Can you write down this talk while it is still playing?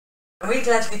I'm really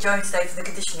glad you could join me today for the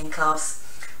conditioning class.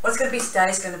 What it's going to be today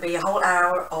is going to be a whole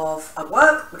hour of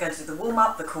work. We're going to do the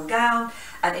warm-up, the cool-down,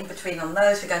 and in between on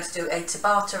those we're going to do a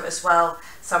tabata as well,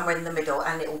 somewhere in the middle,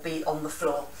 and it will be on the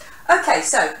floor. Okay,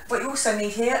 so what you also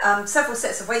need here, several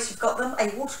sets of weights. You've got them,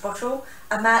 a water bottle,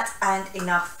 a mat, and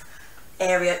enough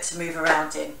area to move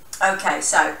around in. Okay,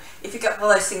 so if you've got all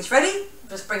those things ready,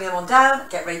 just bring them on down,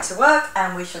 get ready to work,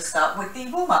 and we shall start with the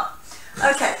warm-up.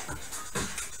 Okay,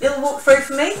 little walk through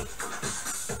for me.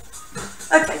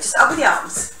 Okay, just up with the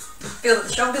arms. Feel that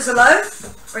the shoulders are low,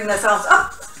 bring those arms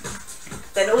up,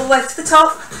 then all the way to the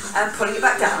top, and pulling it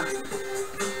back down.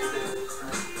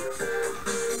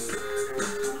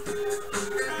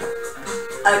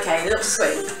 Okay, little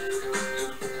swing.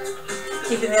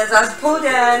 Keeping the other arms pulled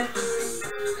in.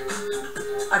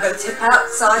 I'm going to tip out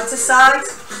side to side,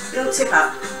 little tip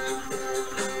out.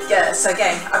 Good, so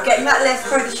again, I'm getting that lift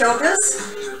through the shoulders,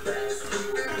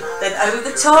 then over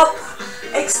the top,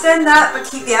 extend that, but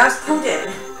keep the arms pulled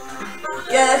in.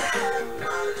 Good.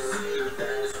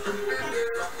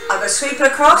 I'm going to sweep it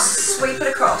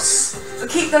across, but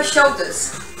keep those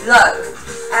shoulders low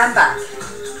and back.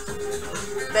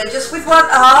 Then just with one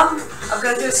arm, I'm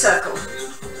going to do a circle.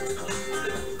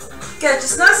 Good,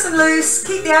 just nice and loose,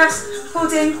 keep the arms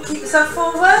pulled in, keep yourself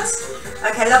forward.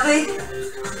 Okay, lovely.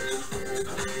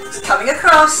 Just coming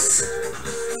across.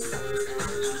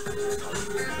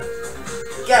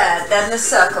 Good, then the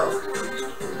circle.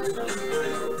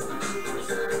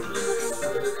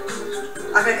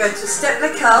 I'm going to go into step le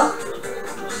curl,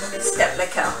 step le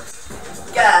curl.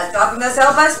 Good, driving those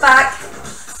elbows back.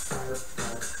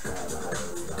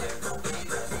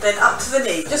 Then up to the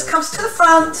knee, just comes to the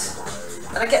front,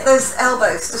 and I get those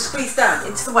elbows to squeeze down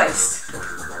into the waist.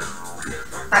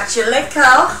 Back to your leg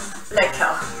curl, leg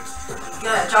curl.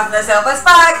 Good, driving those elbows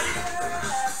back.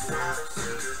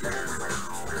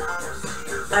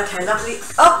 Okay, lovely,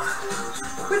 up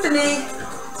with the knee,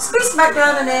 squeeze back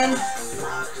down and in.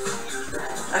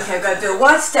 Okay, we're going to do a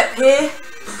wide step here,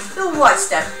 little wide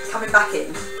step, coming back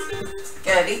in.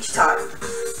 Good, each time.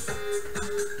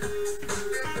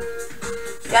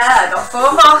 Yeah, got 4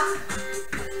 more.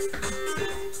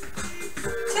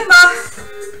 2 more.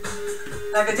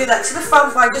 Now I'm going to do that to the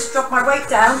front where I just drop my weight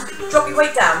down. Drop your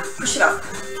weight down, push it up.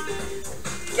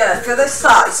 Good, feel those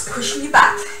thighs pushing you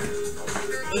back.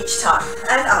 Each time,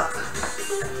 and up.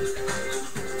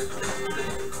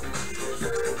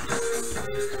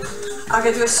 I'm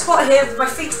going to do a squat here with my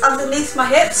feet underneath my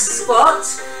hips. Squat,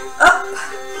 up.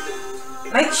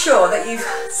 Make sure that you've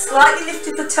slightly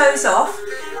lifted the toes off.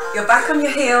 You're back on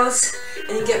your heels,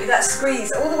 and you get with that squeeze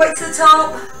all the way to the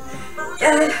top.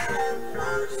 Good.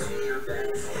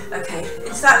 Okay,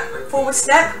 into that forward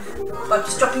step. I'm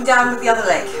just dropping down with the other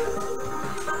leg.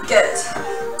 Good.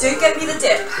 Do get me the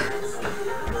dip.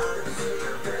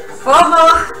 4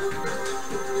 more.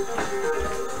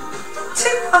 2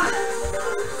 more.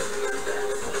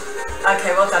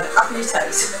 Okay, well done. Up on your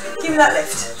toes. Give me that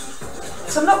lift.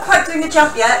 So I'm not quite doing the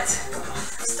jump yet.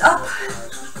 Just up.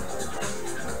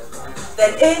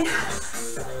 Then in.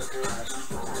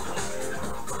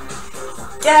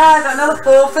 Yeah, got another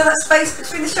 4. Feel that space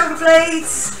between the shoulder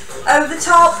blades. Over the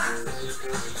top.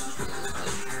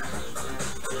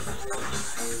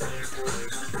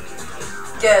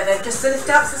 Good, then just lift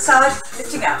out to the side,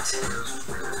 lifting out.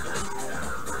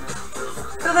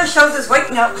 Feel those shoulders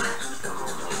waking up.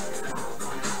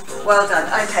 Well done.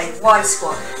 Okay, wide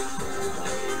squat.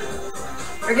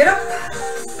 Bring it up.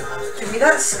 Give me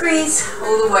that squeeze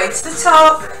all the way to the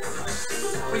top.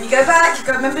 When you go back, you've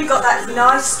got to remember you've got that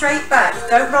nice straight back.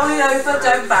 Don't roll it over,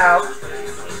 don't bow.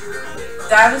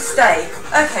 Down and stay.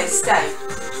 Okay, stay.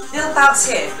 Little bounce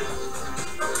here.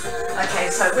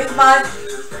 Okay, so with my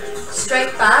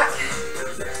straight back.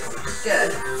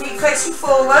 Good. Feet facing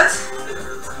forward.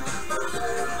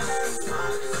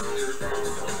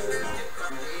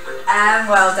 And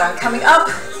well done. Coming up.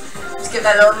 Let's give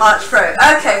that a little march through.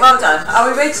 Okay, well done. Are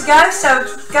we ready to go? So,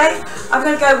 okay, I'm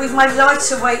going to go with my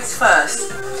lighter weights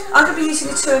first. I'm going to be using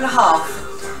a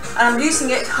 2.5. And I'm using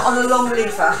it on a long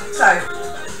lever. So,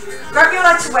 grab your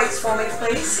lighter weights for me,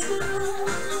 please.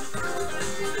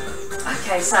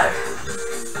 Okay, so,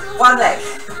 one leg.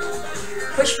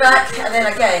 Push back, and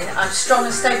then again, I'm strong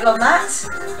and stable on that.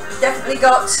 Definitely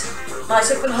got my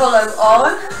zip and hollow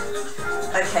on.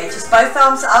 Okay, just both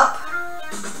arms up,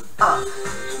 up.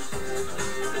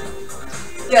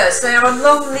 Good, so they're on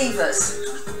long levers.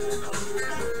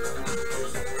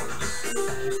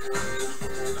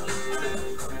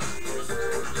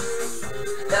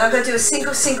 Then I'm going to do a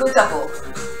single, single, double.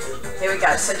 Here we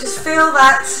go, so just feel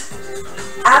that.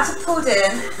 Abs are pulled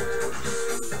in.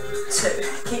 2.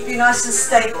 Keep you nice and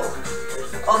stable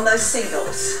on those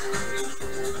singles.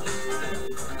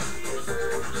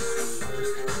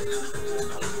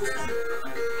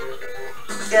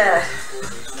 Good.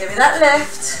 Give me that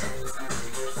lift.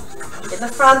 In the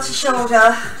front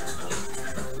shoulder.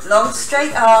 Long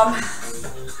straight arm.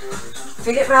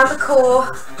 Feel it round the core.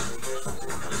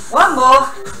 One more.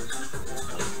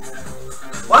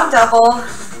 One double.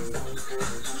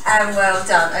 And well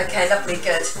done. Okay, lovely,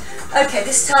 good. Okay,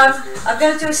 this time I'm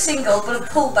going to do a single, but a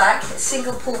pull back, a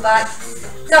single pull back,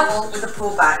 double with a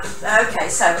pull back. Okay,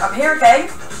 so I'm here again.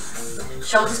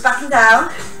 Shoulders back and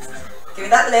down. Give me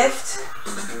that lift.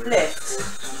 Lift.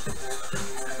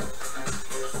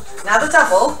 Now the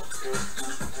double.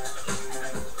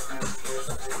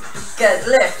 Good,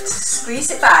 lift.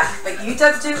 Squeeze it back, but you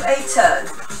don't do a turn.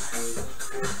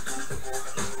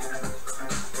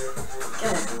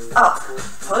 Good. Up.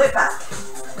 Pull it back.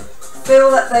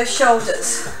 Feel that those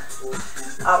shoulders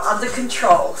are under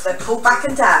control. They're pulled back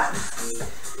and down.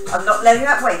 I'm not letting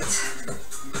that weight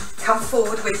come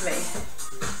forward with me.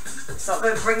 It's not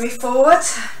going to bring me forward.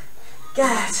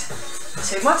 Good.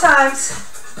 2 more times.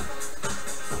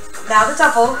 Now the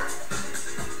double.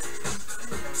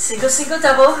 Single, single,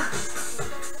 double.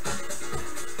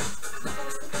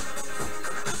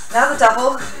 Now the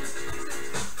double.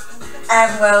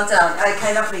 And well done.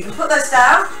 Okay, lovely. You can put those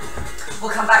down. We'll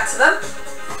come back to them.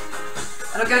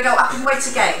 And I'm going to go up in weight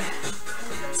again.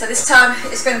 So this time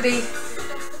it's going to be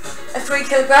a 3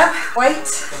 kilogram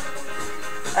weight.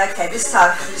 Okay, this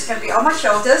time I'm just going to be on my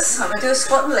shoulders. I'm going to do a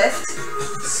squat and lift.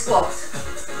 Squat.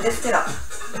 Lift it up.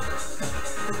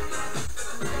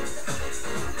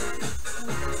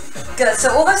 Good.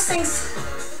 So all those things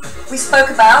we spoke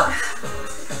about.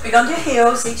 Big on your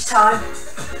heels each time.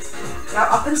 Now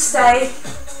up and stay.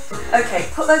 Okay,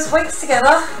 put those weights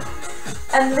together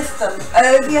and lift them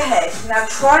over your head. Now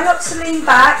try not to lean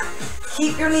back.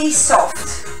 Keep your knees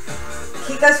soft.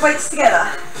 Keep those weights together.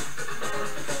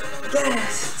 Good.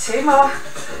 2 more.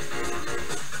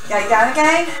 Go down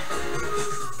again.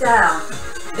 Down.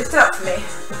 Lift it up for me.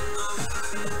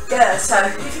 Good. So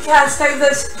if you can, stay with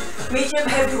those medium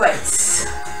heavy weights.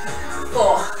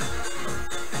 4.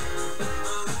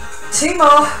 2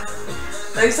 more.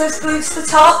 Move those glutes to the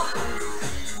top.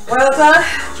 Well done.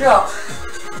 Drop.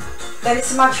 Then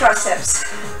it's my triceps.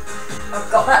 I've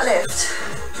got that lift.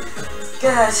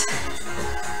 Good.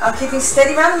 I'm keeping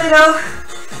steady around the middle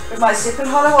with my zip and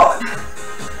hollow on.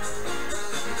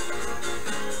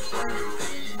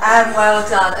 And well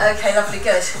done. Okay, lovely,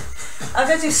 good. I'm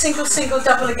going to do single, single,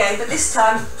 double again, but this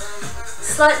time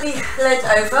slightly legged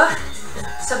over.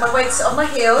 So my weight's on my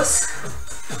heels.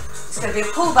 It's going to be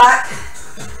a pull back,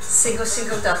 single,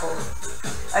 single, double.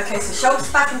 Okay, so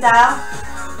shoulders back and down.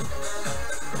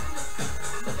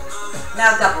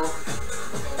 Now double.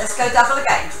 Let's go double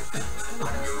again.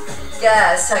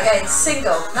 Yes, again,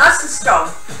 single, nice and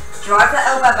strong. Drive the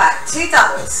elbow back, 2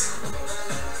 doubles.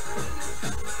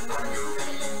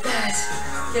 Good.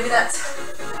 Give me that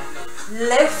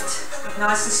lift,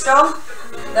 nice and strong.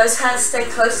 Those hands stay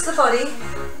close to the body.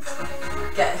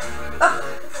 Good. Up.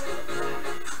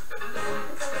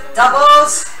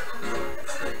 Doubles.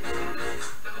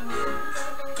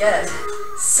 Good.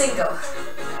 Single.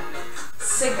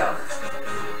 Single.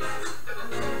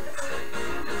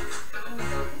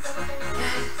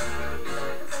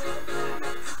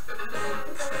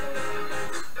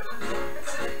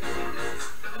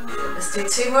 Let's do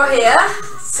 2 more here.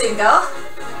 Single.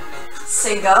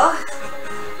 Single.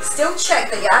 Still check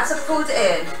that your abs are pulled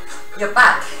in. Your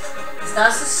back is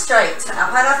nice and straight.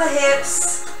 Up and up the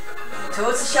hips.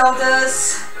 Towards the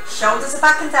shoulders. Shoulders are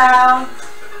back and down.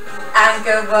 And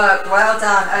good work. Well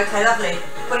done. Okay, lovely.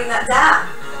 Putting that down.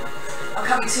 I'm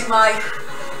coming to my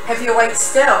heavier weight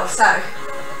still. So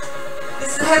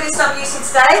this is the heaviest I'm using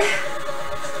today.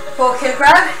 4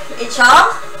 kilogram each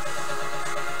arm.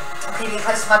 I'm keeping it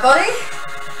close to my body.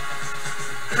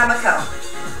 Hammer curl.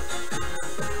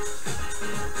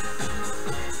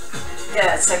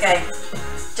 Good. So again,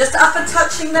 just up and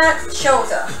touching that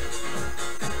shoulder.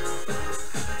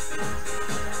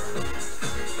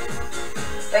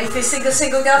 Ready for single,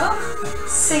 single, double?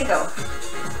 Single.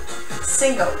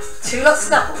 Single. 2 lots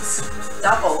of doubles.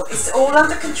 Double. It's all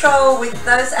under control with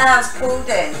those abs pulled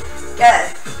in.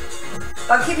 Good.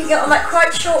 I'm keeping it on that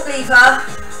quite short lever.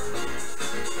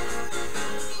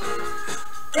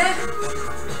 Good.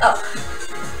 Up.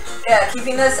 Yeah,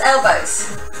 keeping those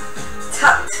elbows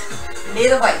tucked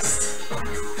near the waist.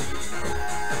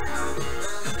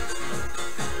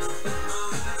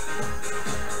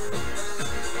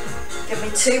 Give me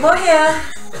 2 more here.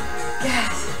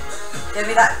 Good. Give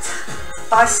me that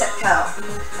bicep curl.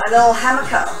 A little hammer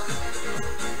curl.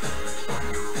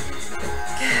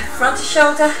 Good. front of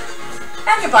shoulder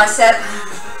and your bicep.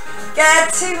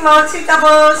 Good, 2 more, 2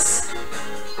 doubles.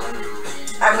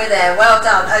 And we're there, well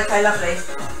done. Okay, lovely.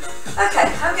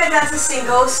 Okay, I'm going down to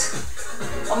singles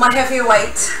on my heavier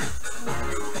weight.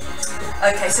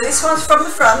 Okay, so this one's from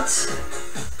the front.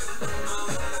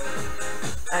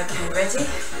 Okay, ready?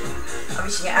 I'm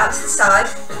reaching it out to the side.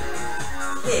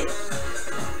 Here.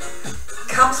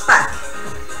 Comes back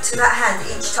to that hand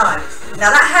each time.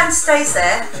 Now that hand stays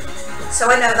there, so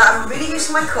I know that I'm really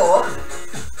using my core.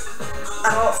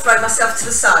 I won't throw myself to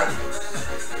the side.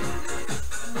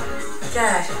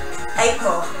 Good. 8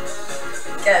 more.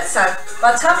 Good. So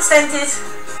by the time it's ended,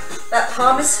 that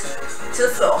palm is to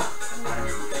the floor.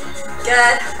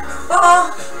 Good.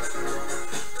 4.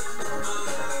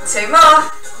 2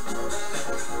 more.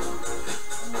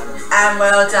 And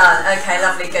well done. Okay,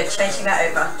 lovely. Good. Changing that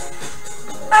over.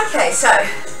 Okay, so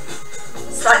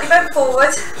slightly bent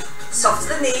forward, soft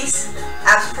to the knees,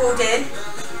 abs pulled in,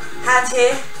 hand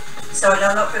here, so I know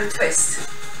I'm not going to twist.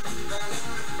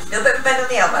 A little bit of bend on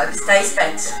the elbow, stays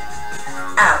bent.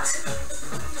 Out.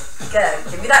 Go.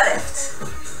 Give me that lift.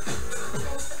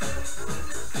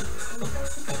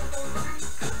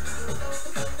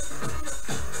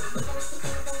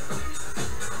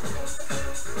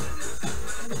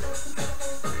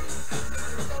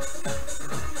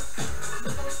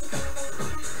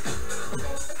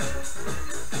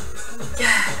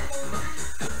 Good.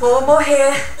 4 more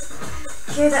here.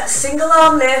 Give that single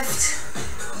arm lift,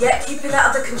 yet keeping that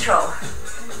under control.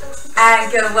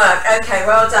 And good work. Okay,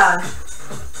 well done.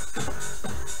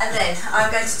 And then I'm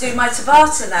going to do my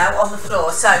tabata now on the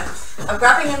floor. So I'm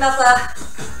grabbing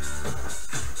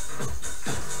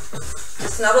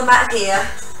just another mat here,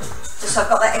 just so I've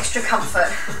got that extra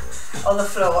comfort on the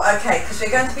floor. Okay, because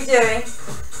we're going to be doing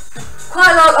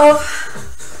quite a lot of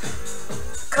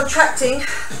contracting.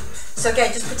 So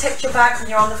again, just protect your back when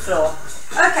you're on the floor.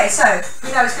 Okay, so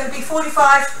we know it's going to be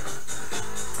 45,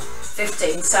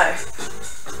 15. So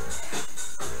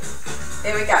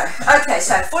here we go. Okay,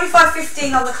 so 45,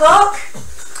 15 on the clock.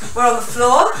 We're on the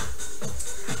floor.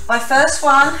 My first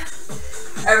one,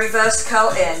 a reverse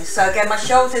curl in. So again, my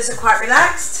shoulders are quite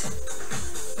relaxed.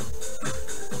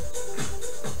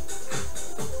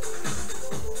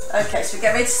 Okay, so we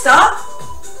get ready to start.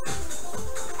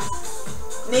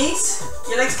 Knees,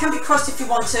 your legs can be crossed if you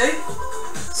want to.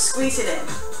 Squeeze it in.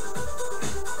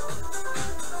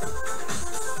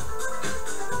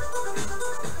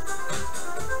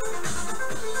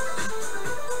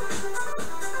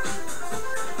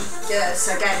 Good,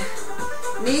 so again,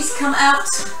 knees come out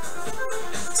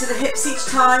to the hips each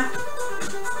time.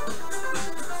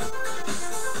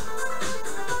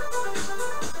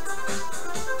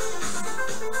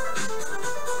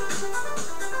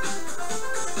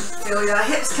 Feel your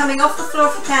hips coming off the floor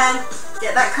if you can.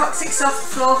 Get that coccyx off the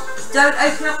floor. Don't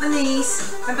open up the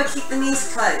knees. Remember, keep the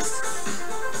knees closed.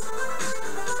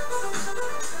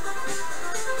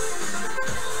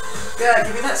 Good,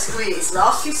 give me that squeeze.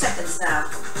 Last few seconds now.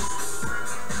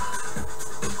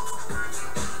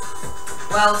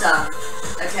 Well done.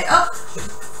 Okay, up.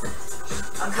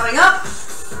 I'm coming up.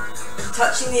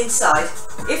 Touching the inside.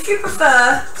 If you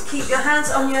prefer to keep your hands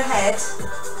on your head,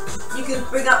 you can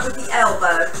bring up with the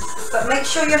elbow. But make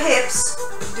sure your hips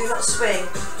do not swing.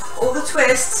 All the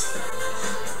twist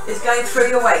is going through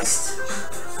your waist.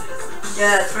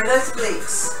 Yeah, through those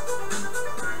obliques.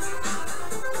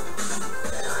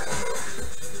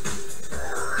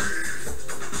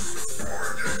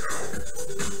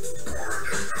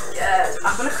 Good.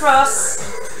 Up and across.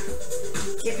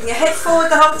 Keeping your head forward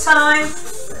the whole time.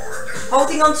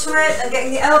 Holding onto it and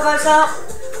getting the elbows up.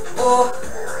 Or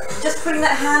just putting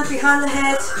that hand behind the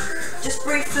head. Just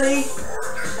briefly,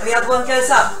 and the other one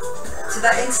goes up to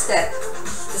that instep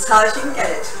as high as you can get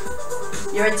it.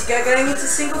 You're going into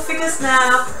single figures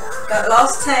now. That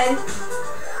last 10.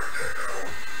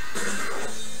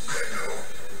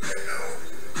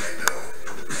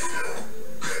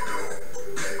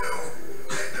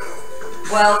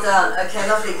 Well done. Okay,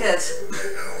 lovely, good.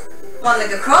 One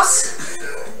leg across.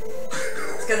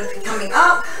 It's going to be coming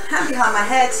up, hand behind my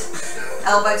head,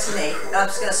 elbow to knee. I'm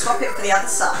just going to swap it for the other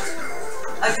side.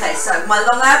 Okay, so my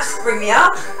long abs bring me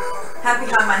up, hand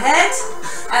behind my head,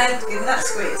 and give me that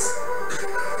squeeze.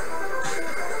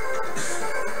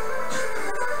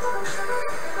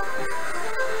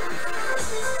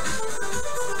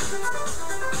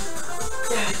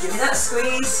 Yeah, give me that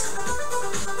squeeze.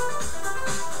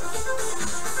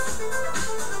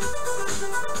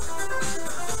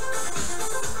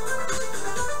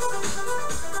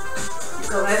 You've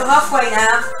gone over halfway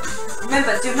now.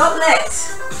 Remember, do not let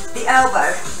the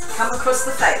elbow come across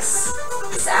the face.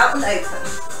 It's out and open.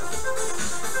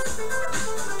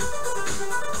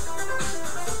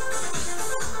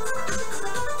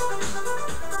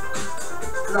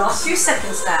 Last few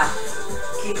seconds now.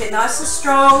 Keep it nice and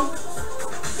strong.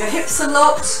 Your hips are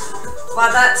locked by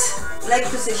that leg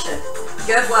position.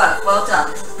 Good work, well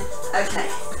done. Okay,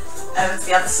 over to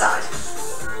the other side.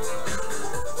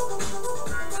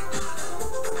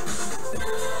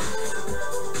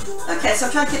 Okay, so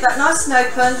I'm trying to keep that nice and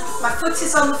open. My foot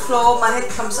is on the floor, my head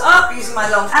comes up using my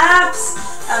long abs,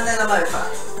 and then I'm over.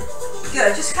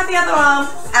 Good, just have the other arm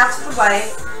out of the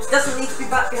way. It doesn't need to be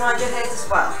back behind your head as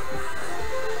well.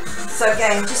 So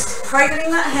again, just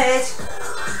cradling that head,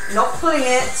 not pulling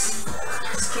it,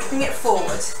 just keeping it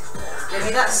forward. Give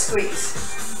me that squeeze.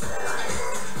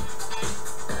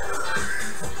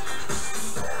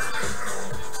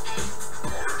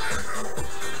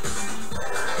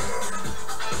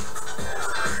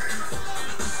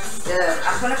 Good,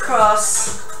 up and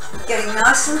across, getting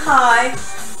nice and high,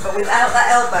 but without that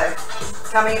elbow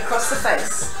coming across the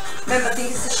face. Remember,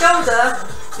 think it's the shoulder,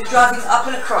 you're driving up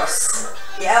and across.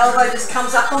 The elbow just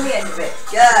comes up on the end of it.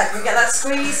 Good, can you get that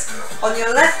squeeze? On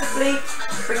your left oblique,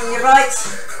 bringing your right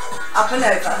up and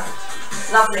over.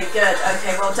 Lovely, good,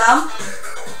 okay, well done.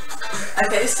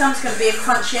 Okay, this time it's going to be a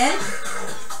crunch in.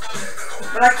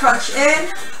 When I crunch in,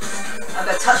 I'm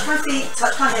going to touch my feet,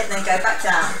 touch my head, and then go back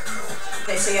down.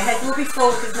 Okay, so your head will be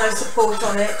forward with no support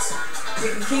on it.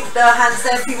 You can keep the hands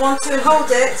there if you want to and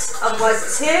hold it, otherwise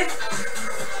it's here.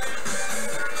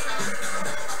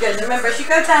 Good, and remember as you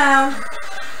go down,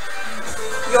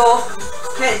 your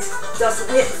head doesn't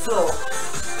hit the floor.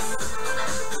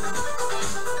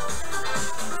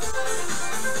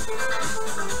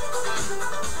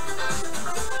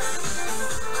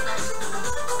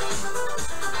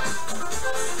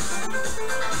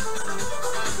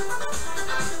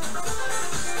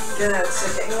 Good,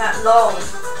 so getting that long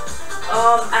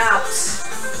arm out.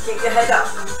 Keep your head up.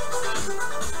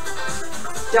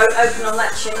 Don't open on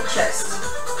that chin chest.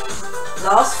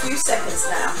 Last few seconds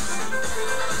now.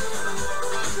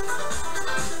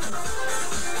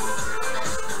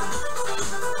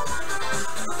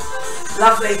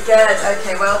 Lovely, good,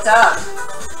 okay, well done.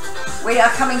 We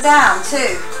are coming down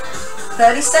to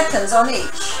 30 seconds on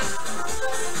each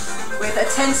with a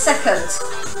 10-second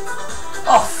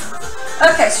off.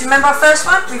 Okay, so remember our first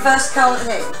one? Reverse curl and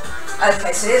in.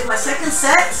 Okay, so here's my second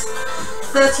set,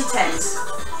 30 tens.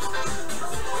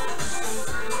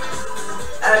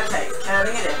 Okay,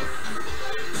 curling it in.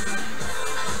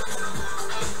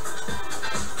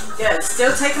 Good,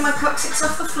 still taking my coccyx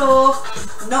off the floor,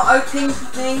 not opening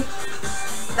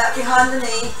that behind the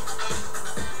knee.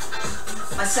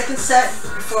 My second set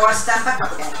before I stand back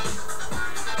up again.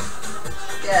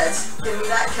 Good, give me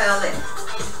that curl in.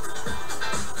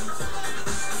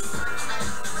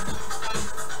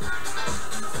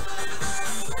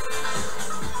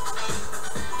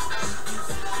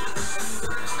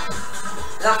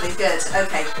 Lovely, good,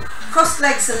 okay. Cross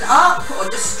legs and up, or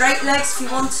just straight legs if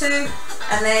you want to,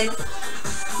 and then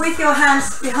with your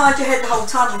hands behind your head the whole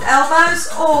time with elbows,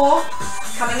 or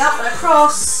coming up and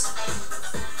across.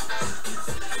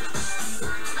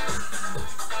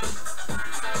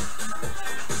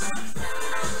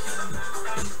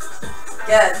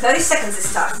 Good, 30 seconds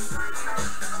this time.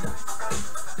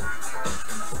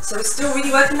 So we're still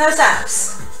really working those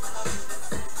abs.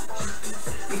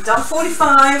 We've done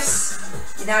 45s.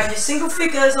 You're now in your single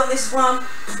figures on this one.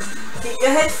 Keep your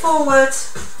head forward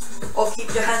or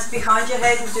keep your hands behind your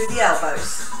head and do the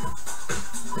elbows.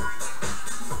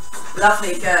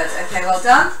 Lovely, good. Okay, well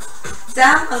done.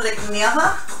 Down and lifting the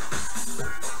other.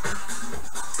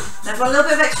 Now for a little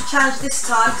bit of extra challenge this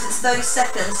time, because it's 30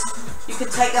 seconds, you can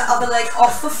take that other leg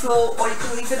off the floor or you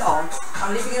can leave it on.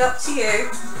 I'm leaving it up to you.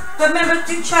 But remember,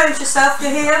 do challenge yourself. You're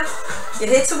here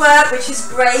to work, which is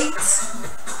great.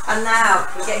 And now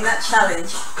we're getting that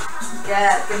challenge.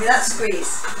 Yeah, give me that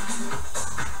squeeze.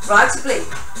 Right oblique,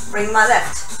 bring my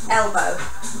left elbow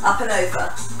up and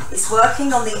over. It's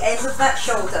working on the end of that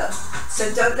shoulder,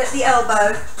 so don't let the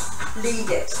elbow lead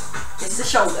it. It's the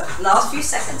shoulder. Last few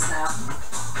seconds now.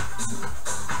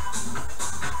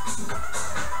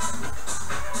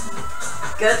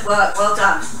 Good work, well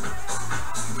done.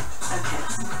 Okay.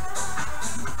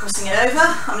 Crossing it over,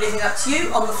 I'm leaving it up to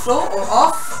you, on the floor or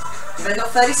off. You've only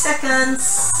got 30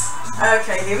 seconds.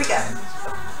 Okay, here we go.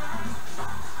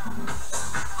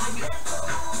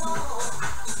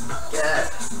 Good.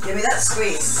 Give me that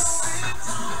squeeze.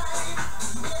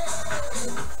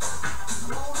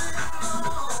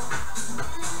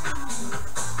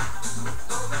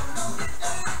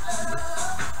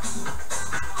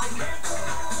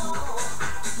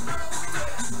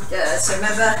 Good. So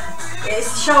remember,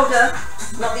 it's the shoulder,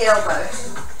 not the elbow.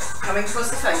 Coming across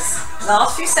the face.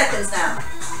 Last few seconds now.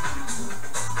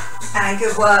 And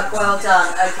good work, well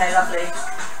done. Okay, lovely.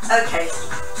 Okay,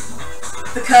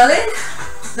 the curling,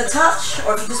 the touch,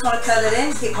 or if you just want to curl it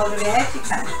in, keep hold of your head, you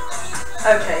can.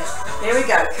 Okay, here we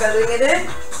go, curling it in.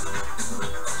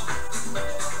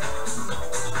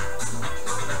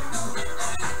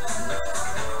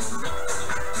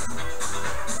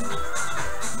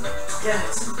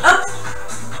 Good. Up.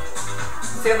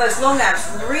 Feel those long abs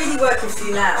really working for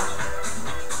you now.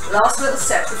 Last little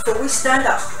step before we stand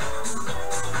up.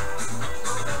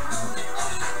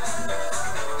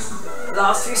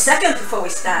 Last few seconds before we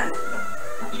stand. 3,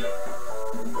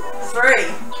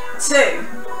 2,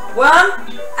 1,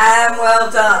 and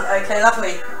well done. Okay,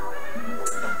 lovely.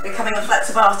 We're coming on flat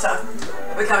tabata.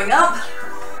 We're coming up.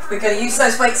 We're going to use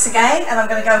those weights again, and I'm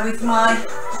going to go with my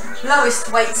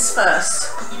lowest weights first.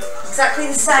 Exactly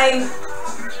the same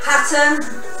pattern.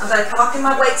 I'm going to come up in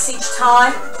my weights each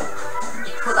time.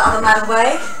 Put the other man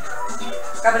away.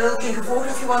 Grab a little drink of water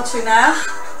if you want to now.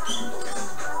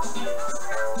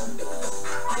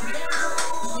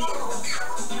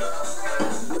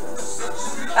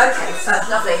 Okay, so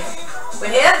lovely. We're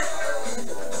here.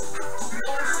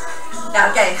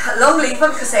 Now again, long lever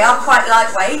because they are quite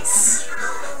light weights.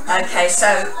 Okay,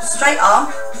 so straight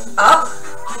arm, up,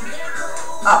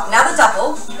 up. Now the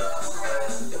double.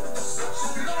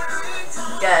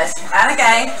 Good. And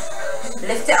again,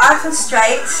 lift it up and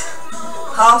straight.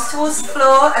 Palms towards the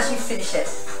floor as you finish it.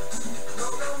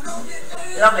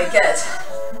 Lovely, good.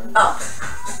 Up.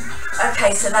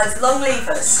 Okay, so those long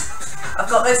levers. I've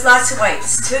got those lighter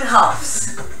weights,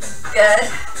 2.5s. Good.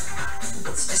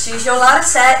 So just use your lighter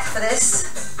set for this.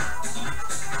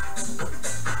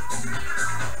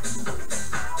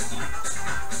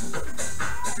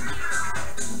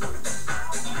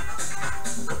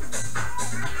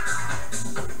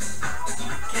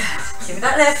 Good. Give me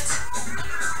that lift.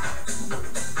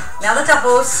 Now the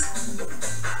doubles.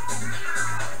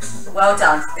 Well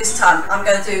done. This time I'm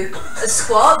going to do the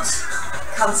squat,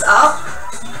 comes up,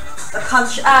 the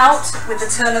punch out with the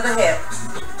turn of the hip.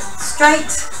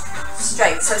 Straight,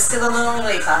 straight, so still on the long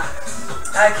lever.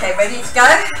 Okay, ready to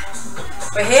go?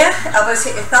 We're here, elbows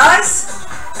hit your thighs.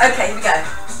 Okay, here we go.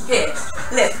 Here,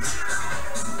 lift.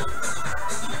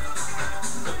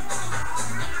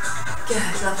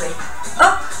 Good, lovely.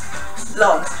 Up,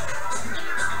 long.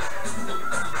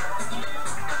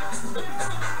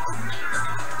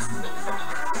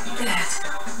 Good,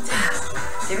 down.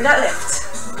 Give me that lift.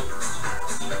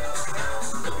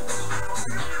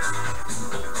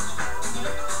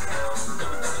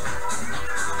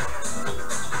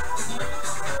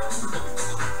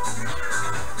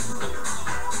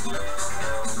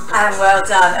 And well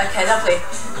done. Okay, lovely.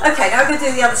 Okay, now we're going to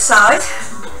do the other side.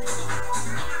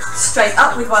 Straight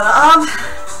up with one arm,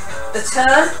 the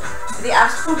turn, with the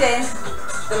abs pulled in,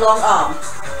 the long arm.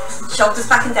 Shoulders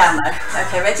back and down though.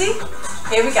 Okay, ready?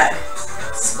 Here we go.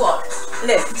 Squat,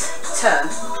 lift, turn,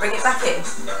 bring it back in.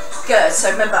 Good, so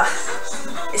remember,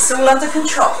 it's all under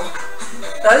control.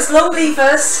 Those long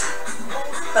levers,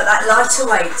 but that lighter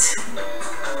weight.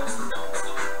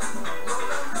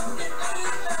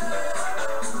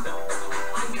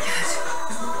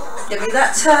 Give me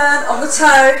that turn on the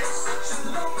toe.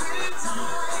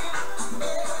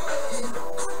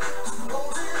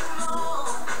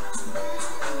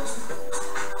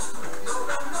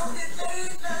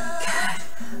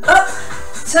 Good. Up,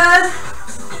 turn.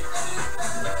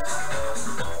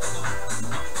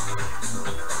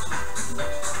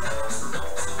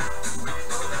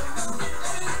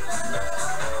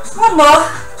 One more.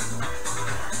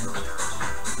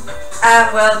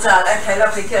 And well done. Okay,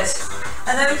 lovely, good.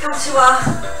 And then we come to our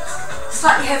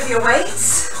slightly heavier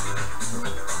weights.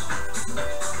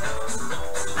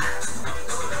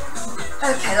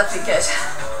 Okay, lovely, good.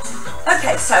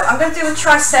 Okay, so I'm going to do a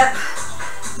tricep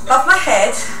above my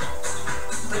head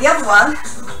with the other one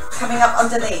coming up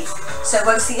underneath. So it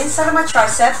works the inside of my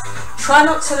tricep. Try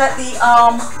not to let the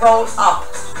arm roll up.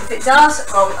 If it does,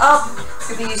 roll up,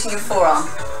 you'll be using your forearm.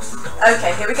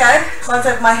 Okay, here we go. One's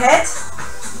over my head.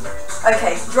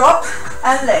 Okay, drop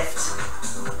and lift.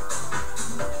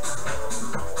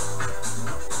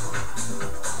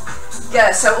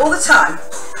 Good, so all the time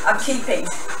I'm keeping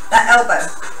that elbow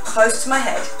close to my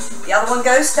head. The other one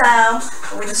goes down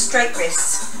with a straight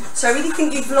wrist. So I really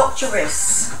think you've locked your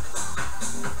wrists.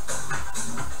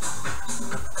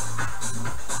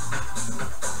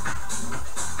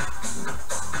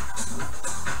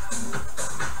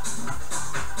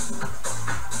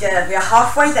 Good, we are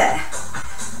halfway there.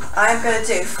 I am going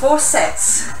to do 4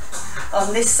 sets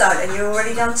on this side and you've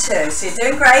already done 2. So you're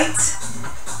doing great.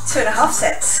 2.5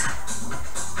 sets.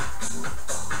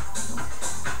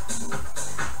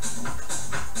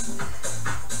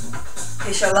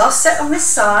 Here's your last set on this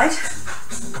side.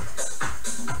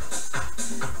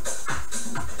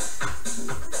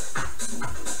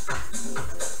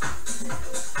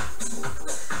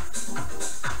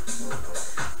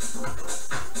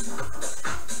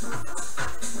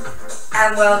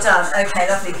 And well done. Okay,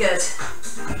 lovely, good.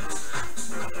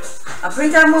 I'm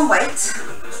putting down one weight.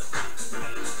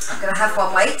 I'm going to have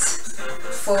one weight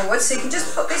forward, so you can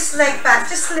just put this leg back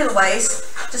just a little ways,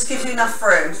 just gives you enough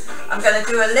room. I'm going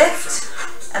to do a lift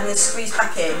and then squeeze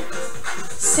back in.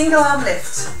 Single arm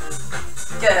lift.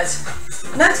 Good.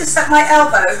 Notice that my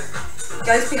elbow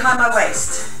goes behind my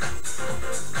waist.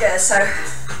 Good, so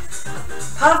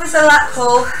part of it is a lat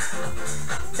pull,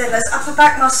 then those upper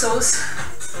back muscles,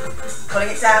 pulling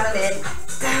it down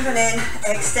and in,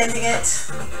 extending it.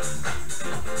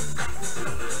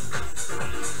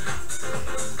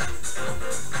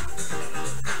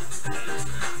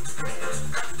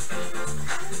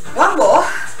 One more.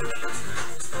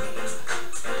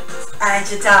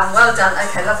 And you're done. Well done.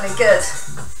 Okay, lovely, good.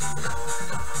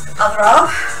 Other arm,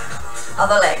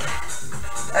 other leg.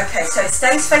 Okay, so it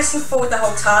stays facing forward the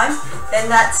whole time. Then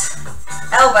that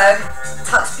elbow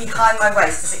tucks behind my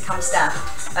waist as it comes down.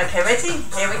 Okay, ready?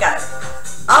 Here we go.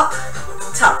 Up,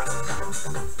 tuck.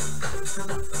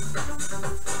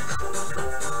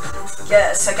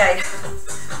 Good. So again,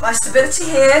 my stability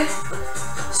here,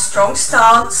 strong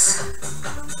stance.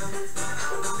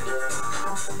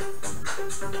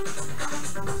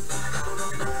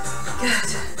 Good.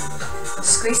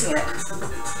 Squeezing it.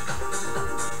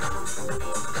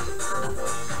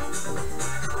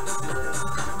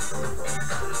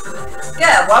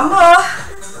 Good. One more.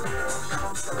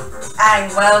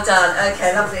 And well done.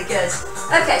 Okay, lovely, good.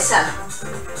 Okay, so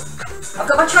I've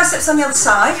got my triceps on the other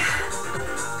side.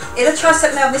 Inner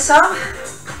tricep now on this arm.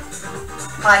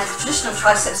 My traditional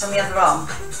triceps on the other arm.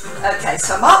 Okay,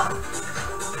 so I'm up.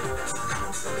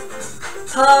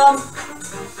 Palm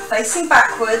facing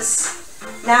backwards.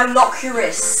 Now lock your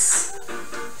wrists.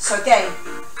 So again,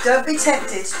 don't be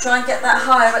tempted to try and get that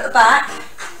higher at the back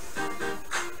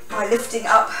by lifting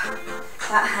up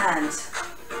that hand.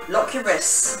 Lock your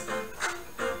wrists.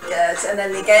 Good, and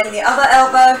then again the other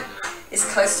elbow is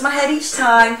close to my head each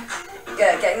time.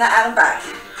 Good, getting that out and back.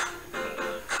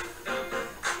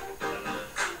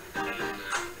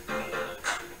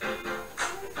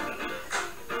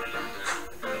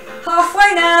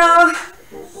 Halfway now.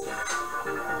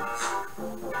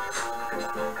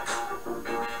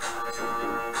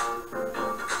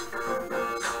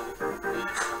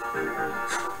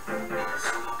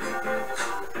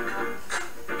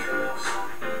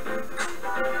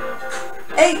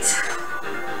 Eight,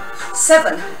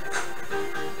 7,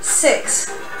 6,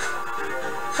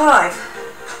 5,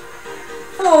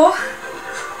 4,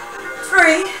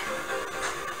 3,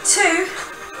 2,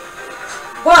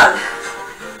 1.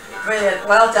 Brilliant,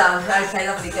 well done. Okay,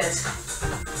 lovely, good.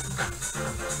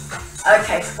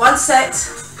 Okay, one set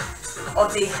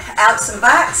of the outs and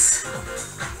backs.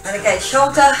 And again,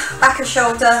 shoulder, back of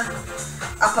shoulder,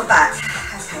 upper back.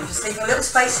 Okay, just leaving a little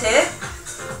space here.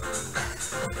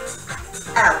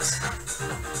 Out.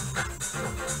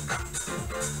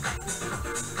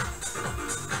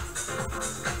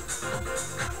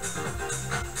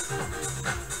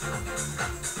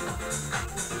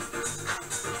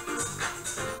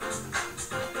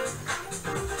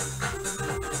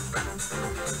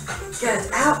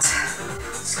 Good, out.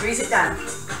 Squeeze it down.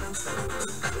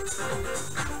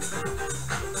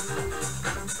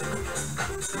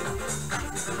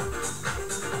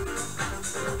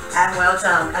 And well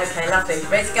done. Okay, lovely.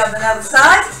 Ready to go on the other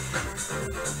side?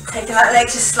 Taking that leg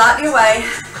just slightly away.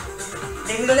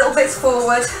 Leaning a little bit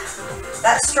forward.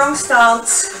 That strong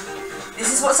stance.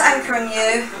 This is what's anchoring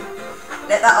you.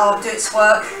 Let that arm do its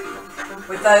work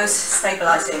with those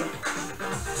stabilising.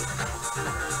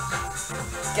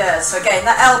 Good. So again,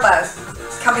 that elbow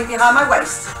coming behind my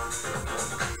waist.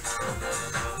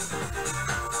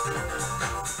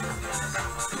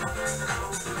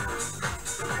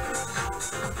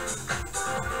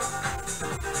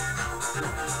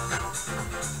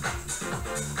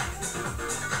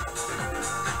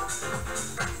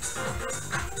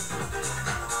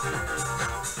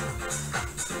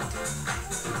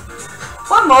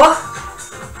 One more.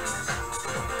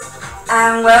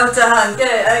 And well done.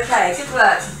 Good. Okay, good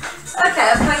work.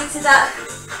 Okay, I'm going to that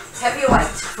heavier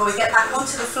weight before we get back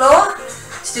onto the floor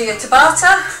to do your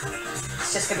tabata.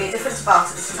 It's just going to be a different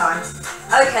tabata this time.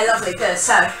 Okay, lovely. Good.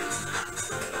 So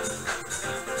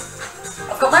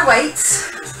I've got my weights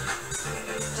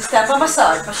just down by my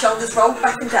side. My shoulders rolled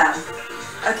back and down.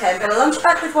 Okay, I'm going to lunge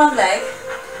back with one leg.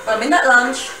 When I'm in that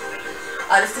lunge,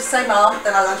 I lift the same arm,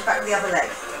 then I lunge back with the other leg.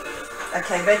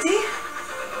 Okay, ready?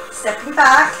 Stepping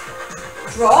back,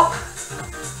 drop.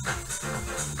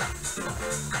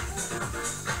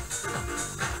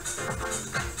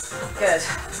 Good.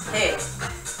 Here,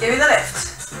 give me the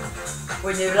lift.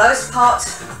 We're in the lowest part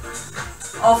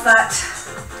of that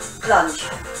lunge.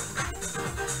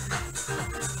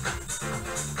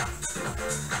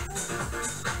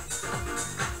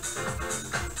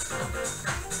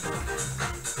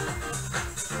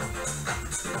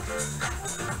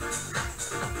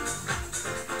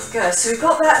 Good, so we've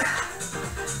got that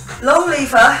long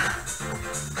lever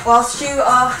whilst you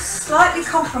are slightly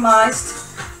compromised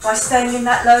by staying in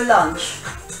that low lunge.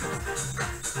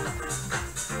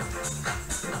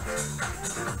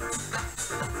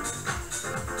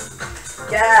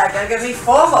 Yeah, gonna give me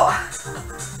 4 more.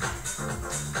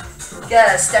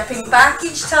 Good, stepping back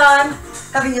each time,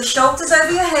 having your shoulders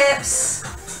over your hips.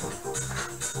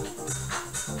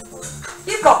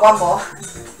 You've got 1 more.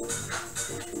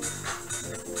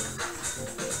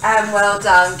 And well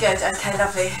done, good, okay,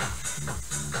 lovely.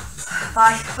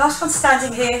 My last one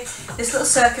standing here, this little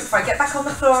circuit before I get back on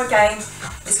the floor again,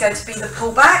 is going to be the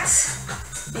pullbacks,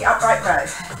 the upright row.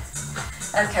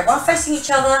 Okay, one facing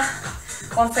each other,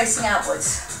 one facing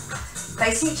outwards.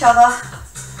 Facing each other,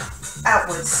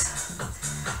 outwards.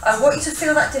 I want you to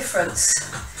feel that difference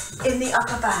in the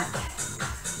upper back.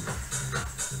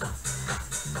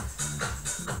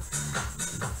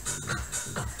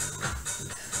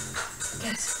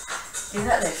 Good. Do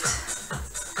that lift.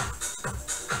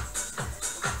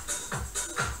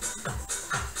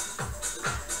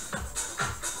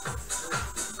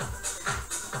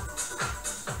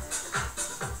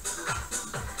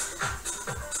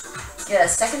 Good.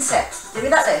 Second set. Give me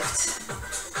that lift.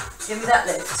 Give me that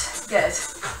lift. Good.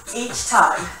 Each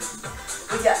time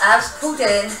with your abs pulled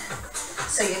in,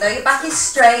 so you know your back is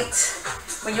straight.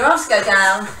 When your arms go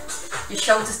down, your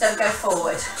shoulders don't go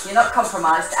forward. You're not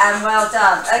compromised, and well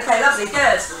done. Okay, lovely,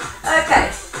 good.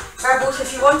 Okay, grab water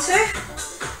if you want to.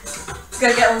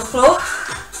 Go get on the floor,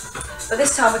 but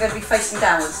this time we're going to be facing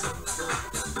downwards.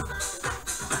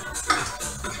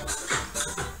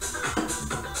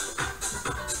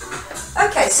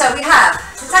 Okay, so we have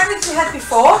the techniques we had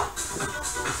before.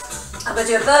 I'm going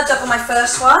to do a bird dog on my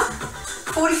first one.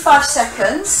 45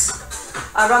 seconds.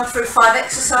 I run through 5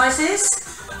 exercises,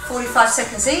 45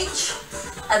 seconds each,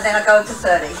 and then I go up to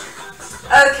 30.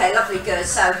 Okay, lovely, good.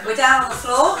 So we're down on the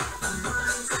floor.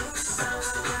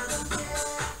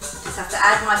 Just have to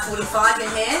add my 45 in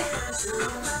here.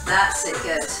 That's it,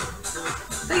 good.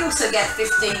 But you also get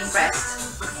 15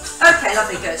 rest. Okay,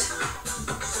 lovely, good.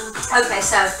 Okay,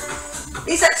 so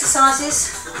these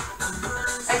exercises,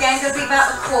 again, going to be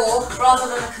about the core rather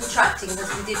than the contracting as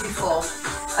we did before.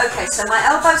 Okay, so my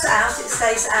elbow's out, it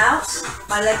stays out,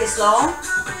 my leg is long,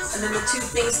 and then the 2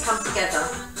 things come together.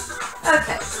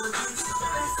 Okay.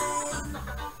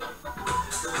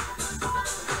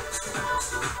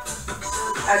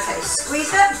 Okay,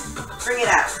 squeeze it, bring it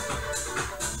out.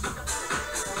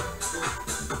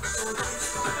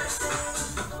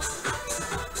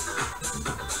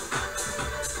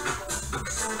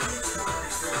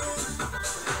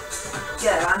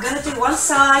 Good, I'm going to do one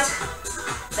side,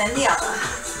 then the other.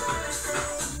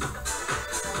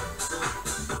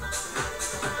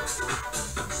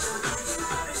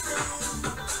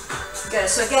 Good,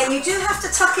 so again, you do have to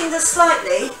tuck in this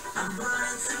slightly.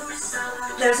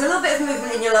 There's a little bit of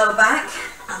movement in your lower back,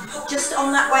 just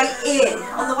on that way in.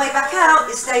 On the way back out,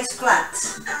 it stays flat.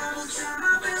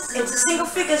 Into single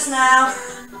figures now.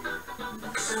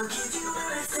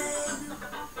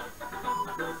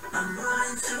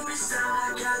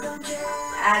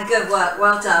 And good work,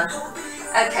 well done.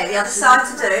 Okay, the other side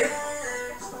to do.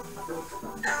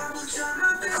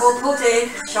 Core pulled in,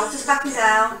 shoulders back and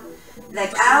down,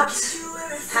 leg out,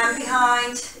 hand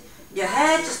behind your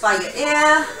head, just by your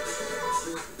ear.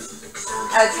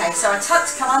 Okay, so I tuck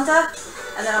to come under,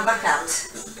 and then I'm back out.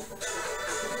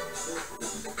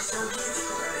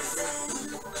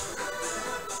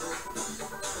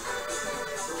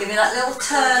 Give me that little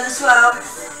turn as well.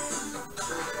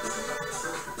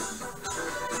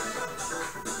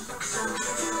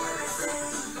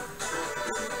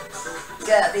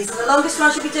 Good, these are the longest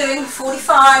ones you'll be doing,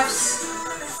 45s.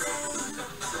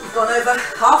 You've gone over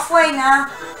halfway now.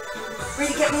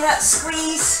 Really get me that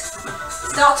squeeze.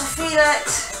 Start to feel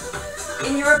it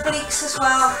in your obliques as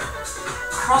well.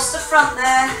 Cross the front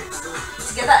there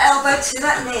to get that elbow to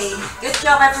that knee. Good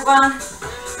job, everyone.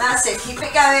 That's it, keep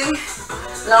it going.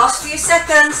 Last few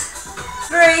seconds.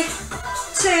 3,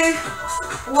 2,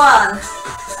 1.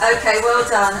 Okay, well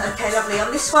done. Okay, lovely.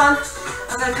 On this one,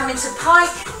 I'm going to come into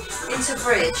pike, into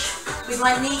bridge, with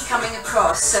my knee coming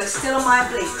across, so still on my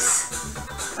obliques.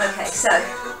 Okay, so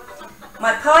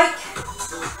my pike.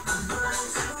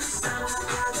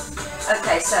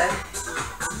 Okay, so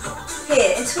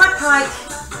here, into my pike,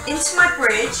 into my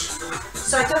bridge,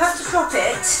 so I do have to drop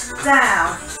it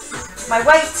down. My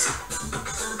weight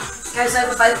goes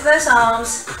over both of those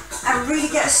arms and really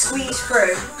get a squeeze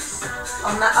through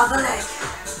on that other leg.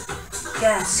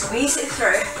 Again, squeeze it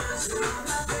through.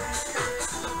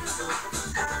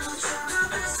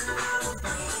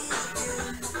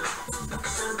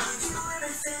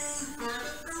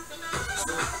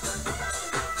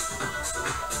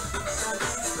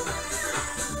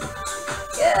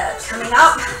 Good, coming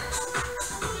up,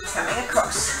 coming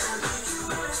across.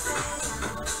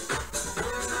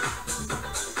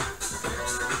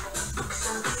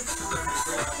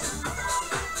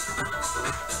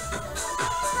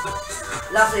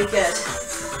 Lovely, good.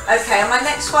 Okay, on my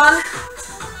next one,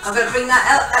 I'm going to bring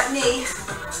that knee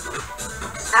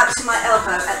out to my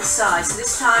elbow at the side. So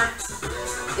this time,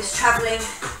 it's travelling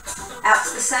out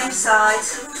to the same side.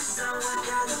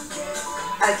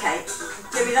 Okay,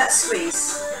 give me that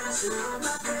squeeze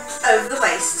over the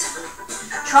waist.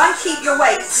 Try and keep your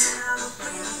weight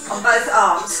on both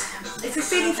arms. If you're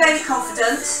feeling fairly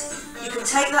confident, you can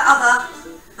take the other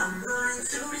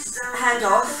hand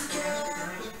off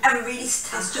and really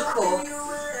test your core.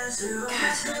 Good.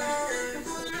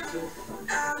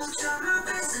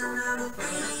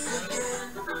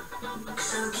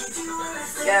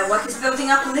 Yeah, work is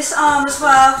building up on this arm as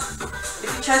well. If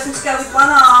you've chosen to go with one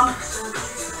arm,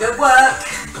 good work.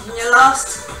 In your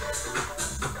last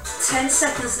 10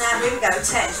 seconds now, here we go, 10.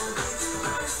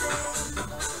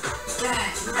 Good,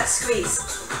 give me that squeeze.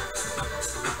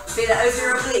 Feel it over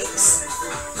your obliques,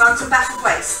 front and back of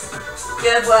waist.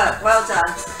 Good work, well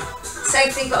done.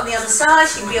 Same thing but on the other side,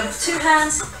 you can be on 2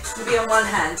 hands, you can be on 1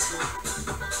 hand.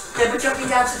 Then we're dropping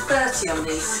down to 30 on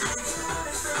these.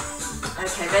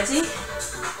 Okay, ready?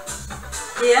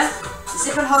 Here,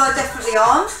 zip and hollow definitely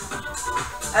on.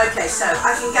 Okay, so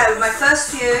I can go with my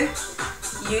first few,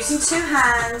 using 2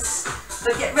 hands,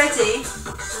 but get ready,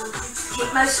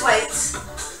 keep most weight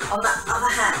on that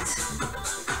other hand.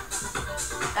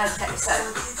 Okay, so,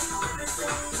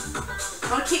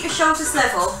 you want to keep your shoulders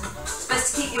level. It's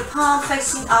best to keep your palm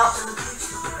facing up,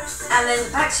 and then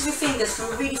the backs of your fingers can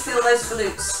really feel those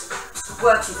glutes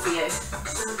working for you.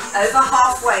 Over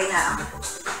halfway now.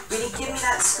 Really give me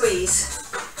that squeeze.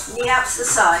 Knee out to the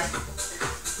side.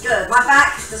 Good. My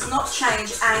back does not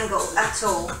change angle at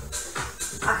all.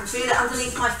 I can feel it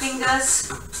underneath my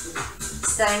fingers,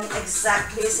 staying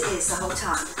exactly as it is the whole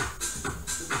time.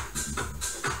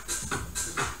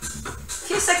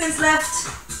 Few seconds left.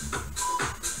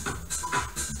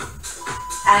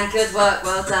 And good work,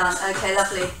 well done. Okay,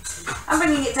 lovely. I'm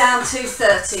bringing it down to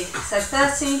 30. So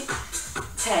 30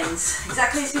 tens,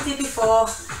 exactly as we did before,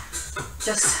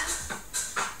 just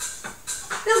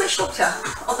a little bit shorter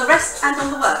on the rest and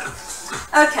on the work.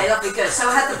 Okay, lovely, good. So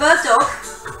I had the bird dog.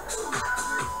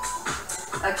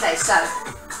 Okay, so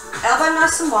elbow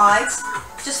nice and wide,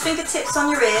 just fingertips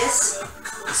on your ears,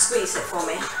 squeeze it for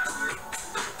me.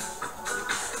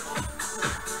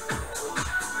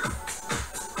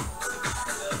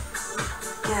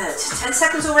 Good, 10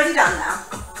 seconds already done now.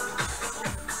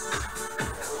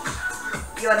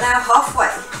 You are now halfway.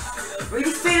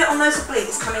 Really feel it on those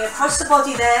obliques coming across the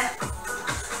body there,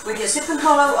 with your zip and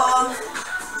hollow on,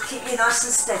 keep you nice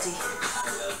and steady.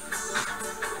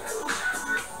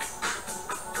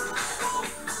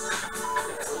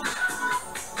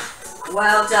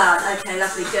 Well done. Okay,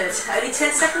 lovely, good. Only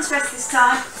 10 seconds rest this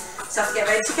time, so I have to get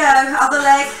ready to go. Other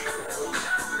leg,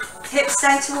 hips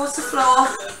stay towards the floor,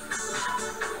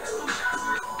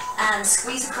 and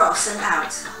squeeze across and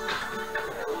out.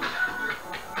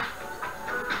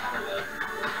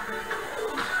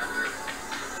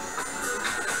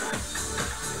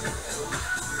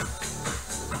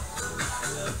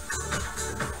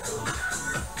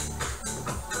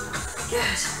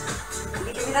 Good.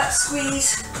 Really give me that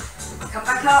squeeze. Come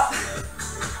back up.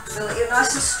 Feel that you're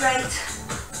nice and straight.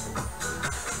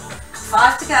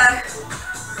 5 to go.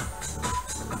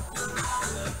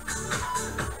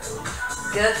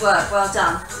 Good work, well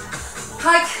done.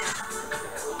 Pike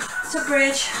to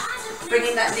bridge,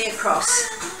 bringing that knee across.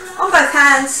 On both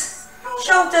hands,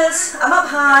 shoulders, I'm up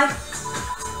high.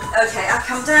 Okay, I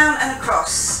come down and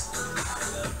across.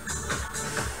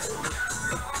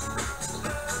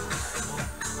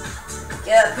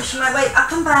 Good, pushing my weight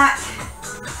up and back.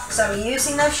 So I'm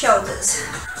using those shoulders.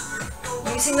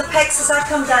 Using the pecs as I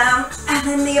come down, and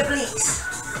then the obliques.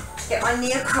 Get my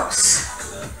knee across.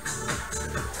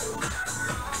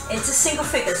 Into single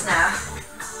figures now.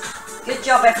 Good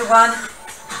job, everyone.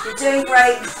 You're doing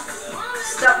great.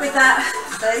 Stop with that.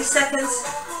 30 seconds.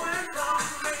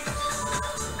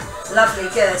 Lovely,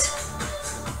 good.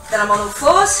 Then I'm on all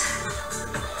fours.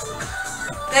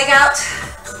 Leg out.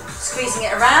 squeezing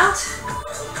it around,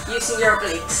 using your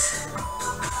obliques.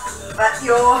 But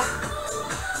your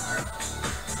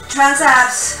trans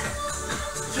abs,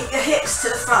 keep your hips to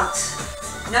the front.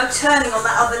 No turning on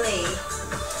that other knee.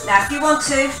 Now if you want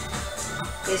to,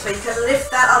 here's where you can lift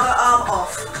that other arm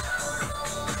off.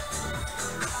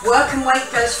 Work and weight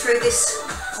goes through this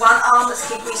one arm that's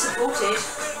keeping me supported.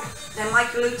 Then my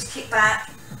glutes kick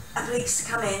back, obliques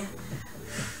to come in.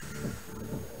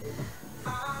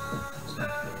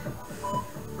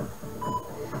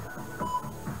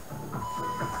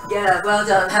 Yeah, well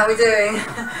done. How are we doing?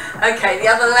 Okay, the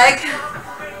other leg.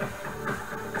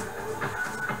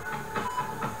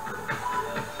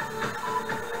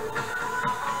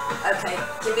 Okay,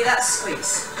 give me that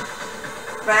squeeze.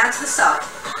 Round to the side.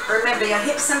 Remember, your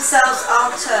hips themselves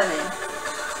aren't turning.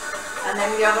 And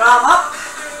then the other arm up.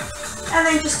 And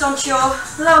then just onto your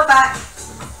lower back.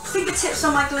 Fingertips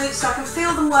on my glutes so I can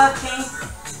feel them working.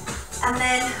 And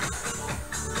then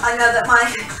I know that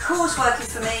my core's working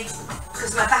for me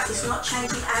because my back is not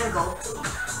changing angle.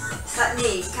 It's that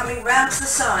knee coming round to the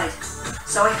side.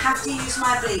 So I have to use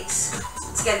my obliques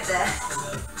to get it there.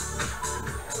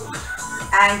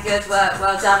 And good work,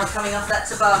 well done. We're coming off that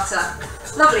tabata.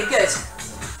 Lovely, good.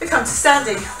 We come to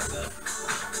standing.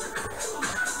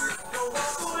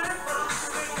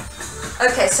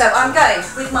 Okay, so I'm going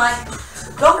with my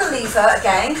longer lever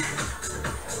again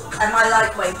and my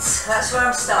light weights. That's where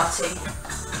I'm starting.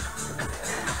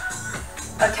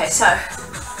 Okay, so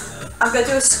I'm going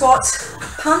to do a squat,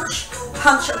 punch,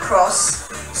 punch across,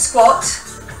 squat,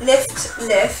 lift,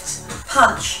 lift,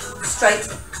 punch, straight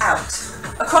out.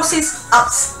 Across is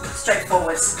ups, straight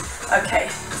forwards. Okay,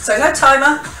 so no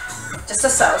timer, just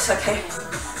ourselves. Okay,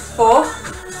 4,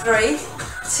 3,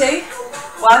 2,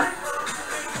 1.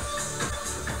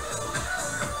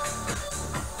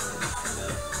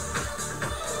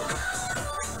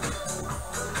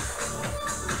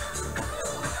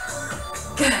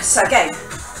 Good. So again,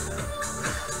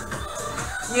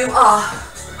 you are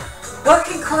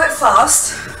working quite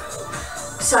fast,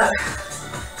 so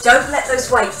don't let those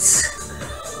weights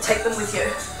take them with you.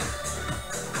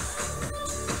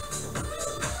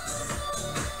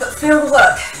 But feel the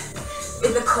work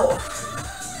in the core.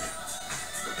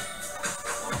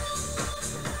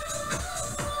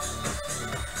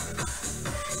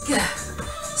 Good.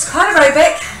 It's quite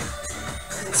aerobic,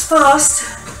 it's fast,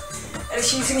 and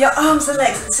it's using your arms and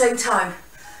legs at the same time.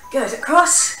 Good,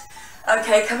 across.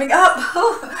 Okay, coming up.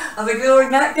 Oh, I'm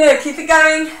ignoring that. Good, keep it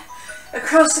going.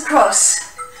 Across, across.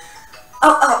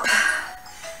 Up, up.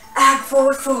 And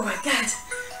forward, forward. Good.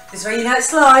 This is where you know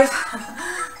it's live.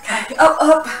 Okay, up,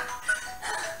 up.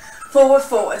 Forward,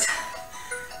 forward.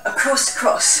 Across,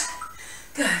 across.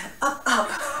 Good. Up, up.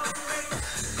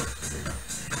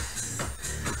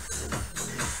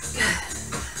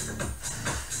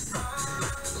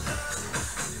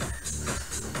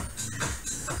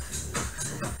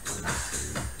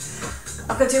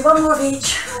 I'm going to do one more of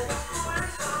each.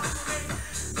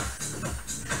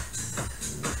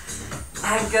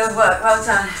 And good work, well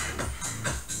done.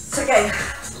 So again,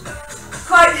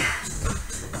 quite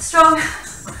strong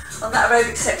on that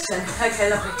aerobic section. Okay,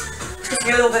 lovely.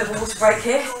 Taking a little bit of a water break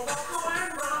here.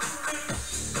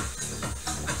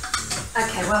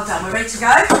 Okay, well done, we're ready to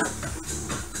go.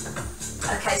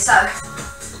 Okay, so,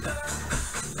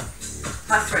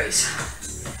 my threes.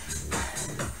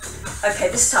 Okay,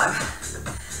 this time,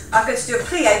 I'm going to do a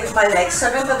plie with my legs. So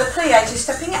remember the plie, just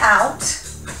stepping out.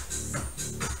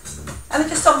 And then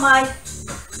just on my,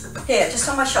 here, just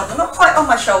on my shoulder. Not quite on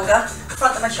my shoulder,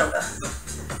 front of my shoulder.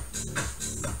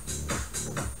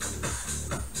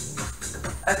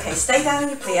 Okay, stay down in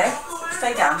your plie.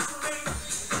 Stay down.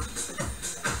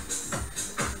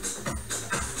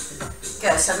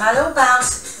 Good, so my little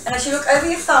bounce. And as you look over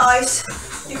your thighs,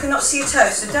 you cannot see your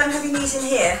toes. So don't have your knees in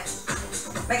here.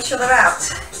 Make sure they're out.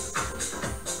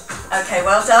 Okay,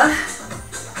 well done.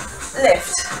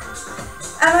 Lift.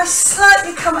 And I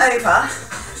slightly come over,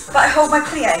 but I hold my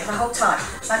plie the whole time.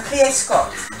 My plie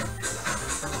squat.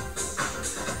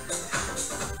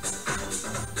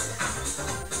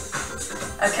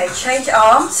 Okay, change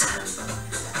arms.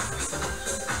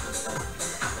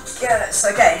 Good,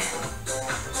 so again,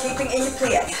 keeping in your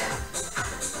plie.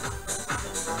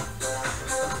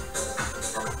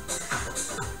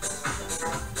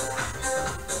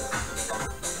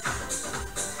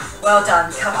 Well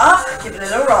done. Come up, give it a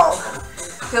little roll.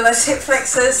 Feel those hip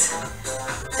flexors.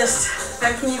 Just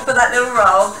thanking you for that little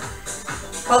roll.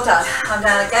 Well done. I'm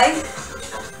down again.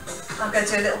 I'm going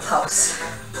to do a little pulse.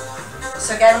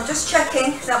 So again, I'm just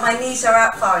checking that my knees are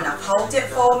out far enough. Hold it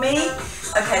for me.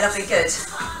 Okay, lovely, good.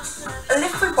 A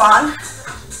lift with one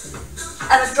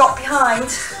and a drop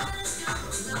behind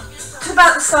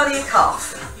about the side of your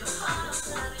calf.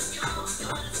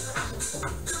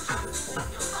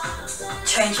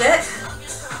 Change it.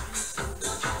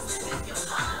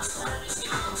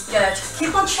 Good.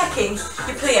 Keep on checking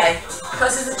your plie,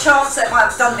 because there's a chance that I might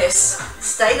have done this.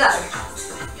 Stay low.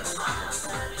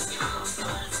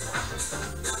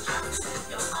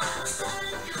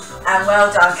 And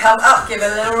well done. Come up, give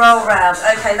it a little roll round.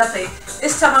 Okay, lovely.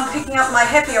 This time I'm picking up my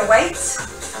heavier weight.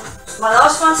 My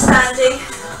last one standing.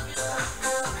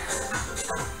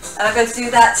 And I'm going to do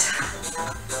that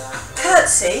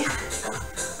curtsy.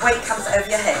 Weight comes over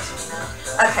your head.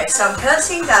 Okay, so I'm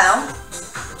curtsying down.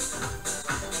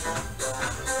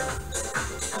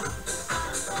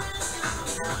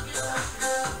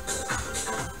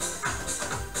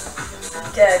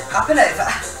 Good, up and over.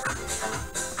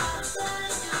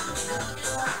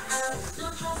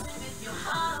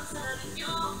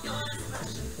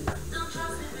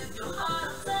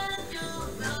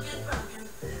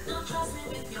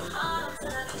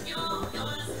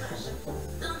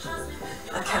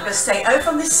 Okay, I'm going to stay over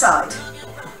on this side.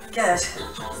 Good.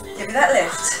 Give me that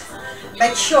lift.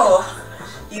 Make sure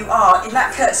you are in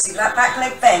that curtsy, that back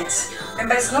leg bent.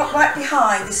 Remember, it's not right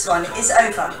behind this one, it is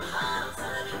over.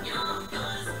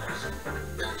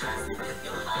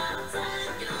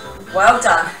 Well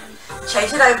done.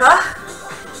 Change it over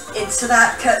into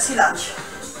that curtsy lunge.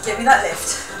 Give me that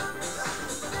lift.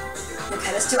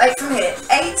 Okay, let's do 8 from here.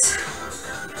 8.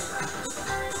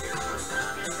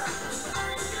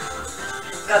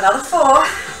 Got another 4.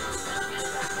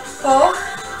 4.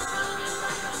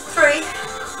 3.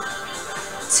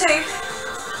 2.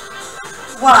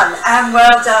 1. And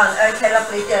well done. Okay,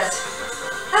 lovely, good.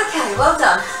 Okay, well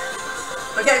done.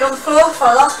 We're getting on the floor for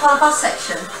our last part of our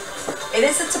section. It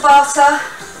is a tabata.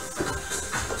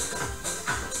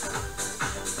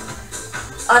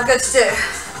 I'm going to do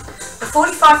the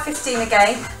 45-15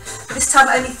 again, but this time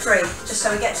only 3, just so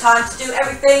we get time to do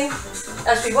everything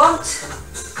as we want.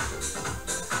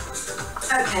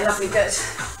 Okay, lovely, good.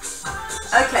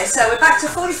 Okay, so we're back to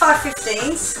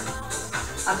 45-15s.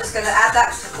 I'm just going to add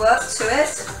that work to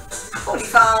it.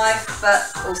 45, but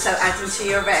also adding to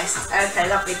your rest. Okay,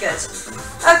 lovely, good.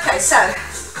 Okay, so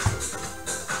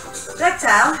leg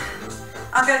down.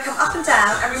 I'm going to come up and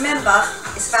down, and remember,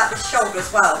 it's about the shoulder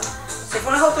as well. So if you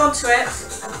want to hold on to it,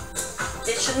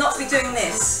 it should not be doing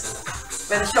this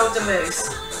when the shoulder moves.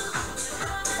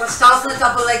 We'll start on a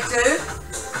double leg do.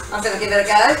 I'm going to give it a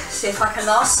go, see if I can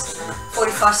last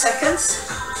 45 seconds.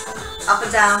 Up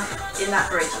and down in that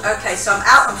bridge. Okay, so I'm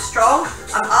out, I'm strong,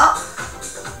 I'm up.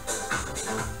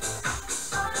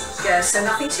 Good, so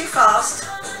nothing too fast.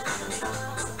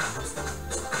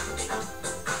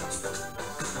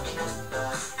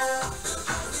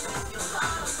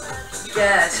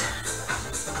 Good.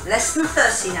 Less than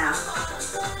 30 now.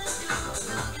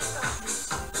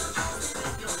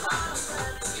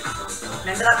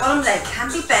 Remember that bottom leg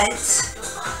can be bent.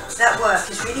 That work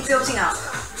is really building up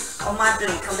on my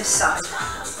oblique on this side.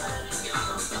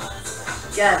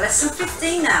 Good. Less than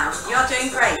 15 now. You are doing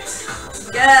great.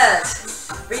 Good.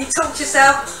 Really talk to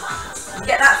yourself.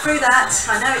 Get that through that.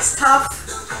 I know it's tough.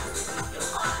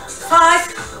 5,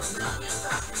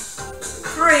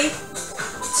 3,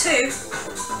 2,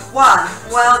 1.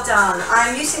 Well done. I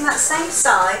am using that same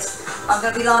side. I'm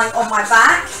going to be lying on my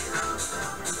back.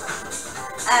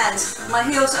 And my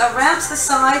heels are round to the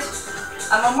side.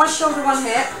 I'm on one shoulder, one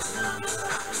hip.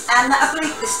 And that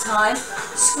oblique this time,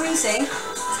 squeezing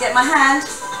to get my hand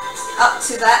up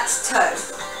to that toe.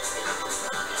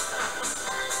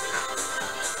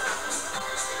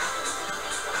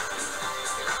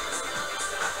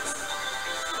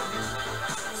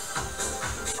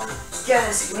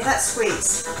 Good, so give me that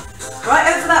squeeze. Right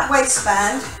over that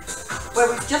waistband where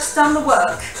we've just done the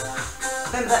work.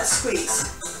 Remember that squeeze.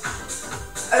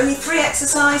 Only 3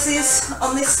 exercises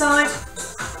on this side,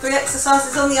 3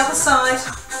 exercises on the other side,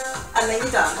 and then you're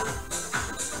done.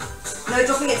 No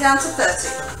dropping it down to 30.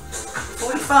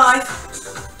 45.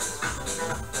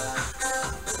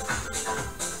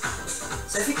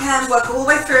 So if you can, work all the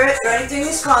way through it. You're only doing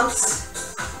this once.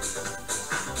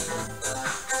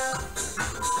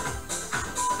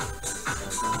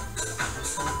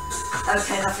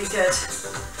 Okay, lovely, good.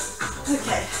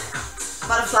 Okay,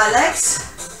 butterfly legs.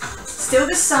 Still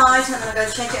this side, and then I'm going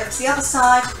to change it over to the other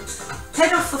side.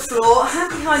 Head off the floor, hand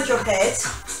behind your head.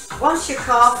 Once your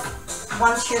calf,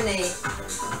 once your knee.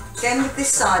 Again with this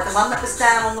side, the one that was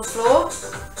down on the floor,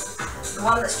 the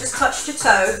one that's just touched your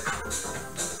toe.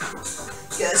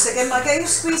 Good, so again by getting a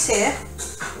squeeze here,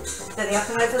 then up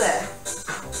and over there.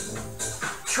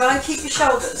 Try and keep your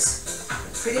shoulders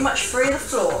pretty much free of the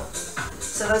floor.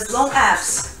 So those long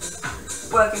abs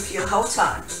working for you the whole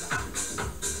time.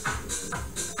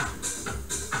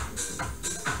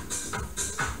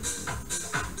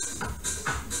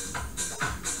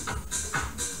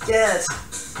 Good.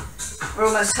 We're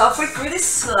almost halfway through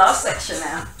this last section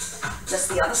now. Just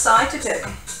the other side to do.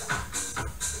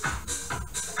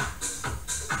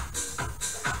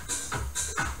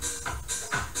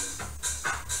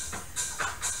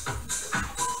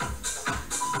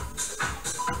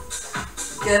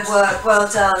 Good work, well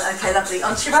done. Okay, lovely.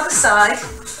 Onto your other side.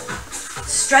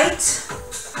 Straight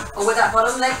or with that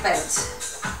bottom leg bent.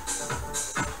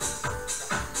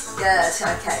 Good,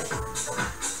 okay.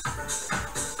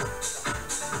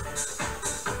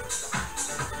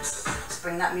 Let's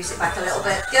bring that music back a little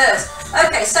bit. Good.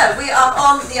 Okay, so we are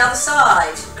on the other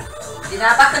side. You're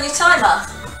now back on your timer.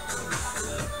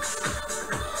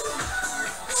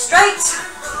 Straight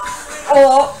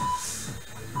or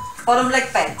bottom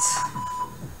leg bent.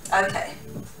 Okay.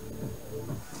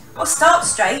 We'll start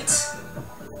straight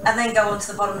and then go on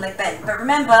to the bottom leg bend. But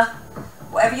remember,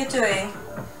 whatever you're doing,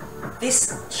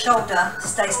 this shoulder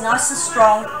stays nice and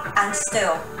strong and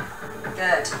still.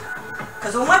 Good.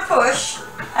 Because all my push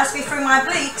has to be through my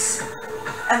obliques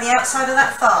and the outside of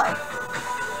that thigh.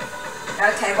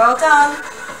 Okay, well done.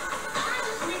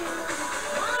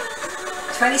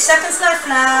 20 seconds left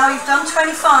now. You've done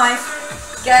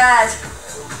 25. Good.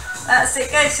 That's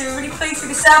it, good. So you're really pleased with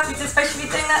yourself, especially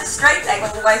if you're doing that straight leg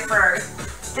all the way through.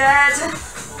 Good.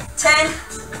 10.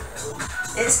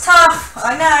 It's tough,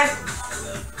 I know.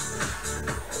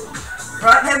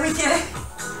 Right there with you.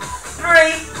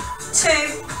 3,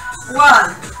 2,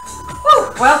 1.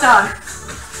 Woo, well done.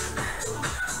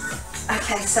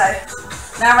 Okay, so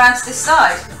now round to this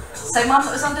side. Same one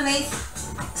that was underneath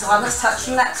is the one that's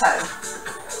touching that toe.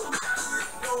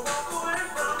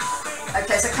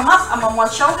 Okay, so come up, I'm on one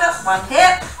shoulder, one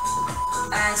hip,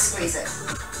 and squeeze it.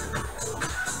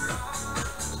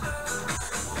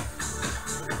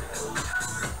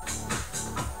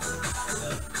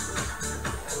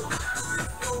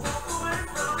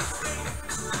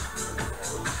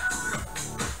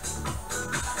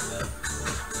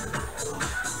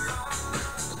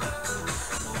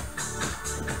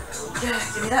 Yeah,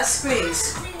 give me that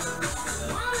squeeze.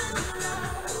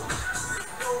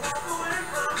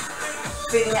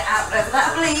 Breathing it out over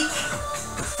that oblique,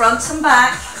 front and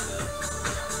back,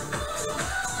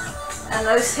 and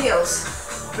those heels.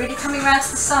 Really coming around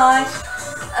to the side,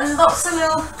 and lots of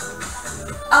little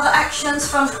other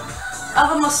actions from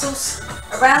other muscles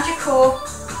around your core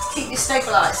to keep you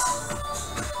stabilised.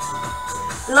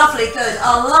 Lovely, good.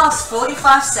 Our last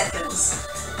 45 seconds.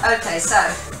 Okay, so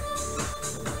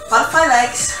butterfly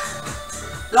legs,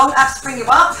 long abs to bring you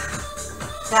up,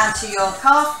 down to your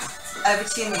calf, over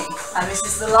to your knee, and this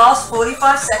is the last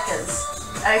 45 seconds.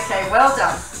 Okay, well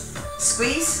done.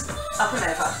 Squeeze, up and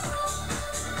over.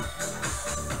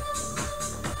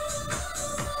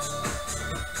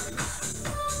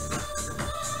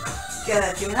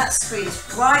 Good, give me that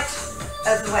squeeze right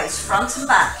over the waist, front and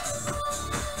back.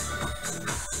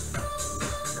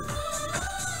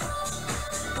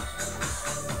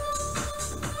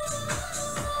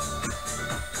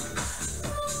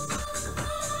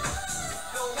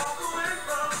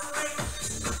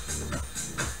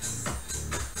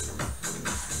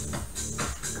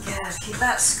 Keep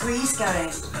that squeeze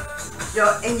going.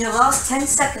 You're in your last 10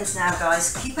 seconds now,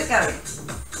 guys. Keep it going.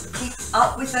 Keep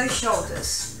up with those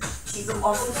shoulders. Keep them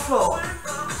off the floor.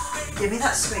 Give me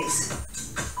that squeeze.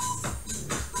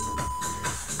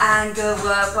 And good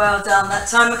work, well done. That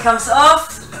timer comes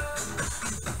off.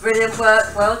 Brilliant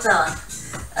work, well done.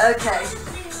 Okay,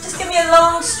 just give me a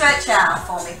long stretch out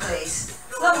for me, please.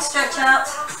 Long stretch out.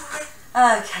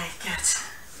 Okay, good.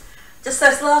 Just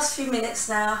those last few minutes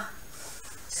now.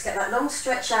 Just get that long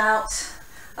stretch out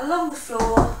along the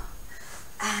floor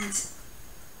and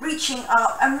reaching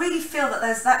up, and really feel that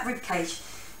that rib cage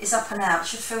is up and out. It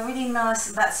should feel really nice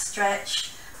in that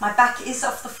stretch. My back is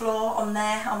off the floor on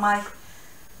there, on my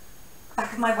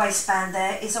back of my waistband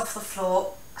there is off the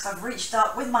floor, because I've reached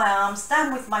up with my arms,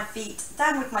 down with my feet,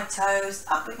 down with my toes,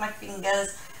 up with my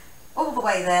fingers, all the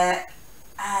way there.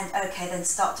 And okay, then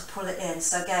start to pull it in.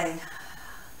 So again,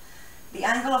 the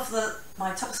angle of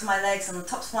my tops of my legs and the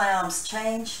tops of my arms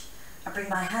change. I bring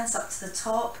my hands up to the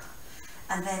top,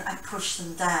 and then I push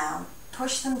them down.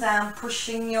 Push them down,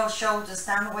 pushing your shoulders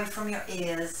down away from your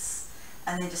ears,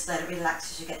 and then just let it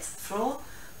relax as you get to the floor.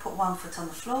 Put one foot on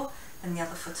the floor, then the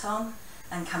other foot on,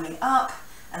 and coming up,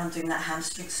 and I'm doing that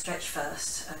hamstring stretch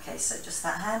first. Okay, so just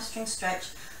that hamstring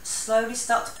stretch. Slowly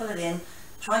start to pull it in.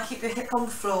 Try and keep your hip on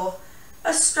the floor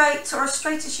as straight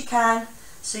as you can,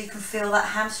 so you can feel that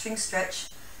hamstring stretch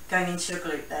going into your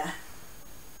glute there.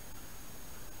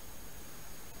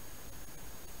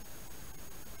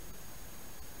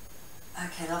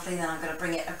 Okay, lovely. Then I'm going to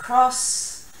bring it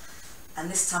across And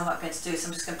this time what I'm going to do is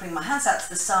I'm just going to bring my hands out to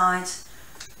the side,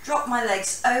 drop my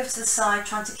legs over to the side,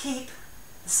 trying to keep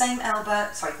the same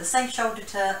the same shoulder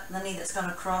to the knee that's gone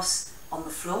across on the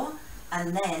floor,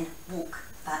 and then walk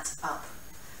that up.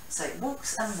 So it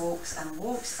walks and walks and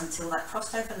walks until that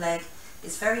crossed over leg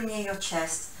is very near your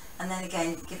chest, and then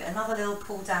again give it another little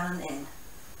pull down and in.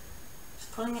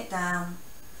 Just pulling it down,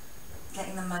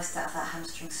 getting the most out of that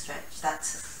hamstring stretch, that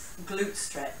glute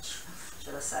stretch,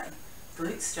 shall I say.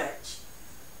 Glute stretch.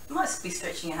 You might be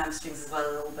stretching your hamstrings as well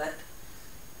a little bit.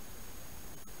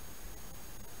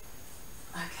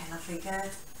 Okay, lovely, good. A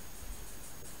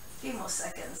few more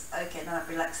seconds. Okay, now I've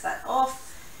relaxed that off.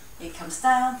 It comes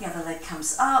down, the other leg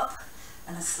comes up,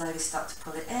 and I slowly start to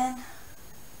pull it in.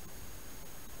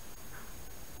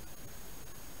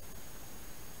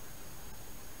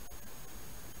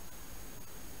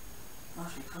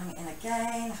 Lovely, pulling it in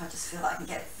again. If I just feel like I can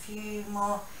get a few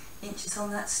more inches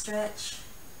on that stretch.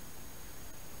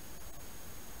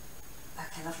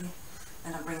 Okay, lovely.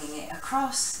 Then I'm bringing it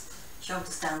across.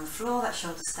 Shoulders down the floor, that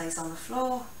shoulder stays on the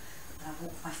floor, and I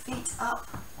walk my feet up.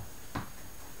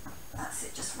 That's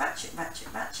it, just ratchet, ratchet,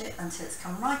 ratchet until it's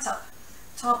come right up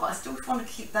top. But I still want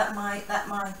to keep that my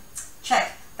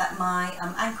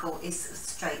ankle is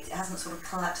straight. It hasn't sort of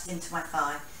collapsed into my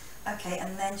thigh. Okay,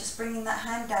 and then just bringing that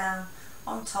hand down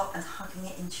on top and hugging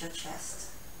it into your chest.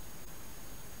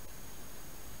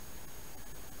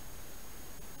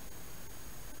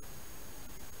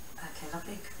 Okay,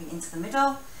 lovely. Coming into the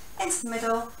middle,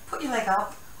 put your leg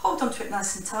up, hold on to it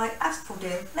nice and tight, abs pulled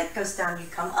in, leg goes down, you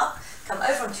come up, come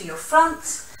over onto your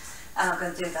front, and I'm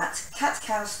going to do that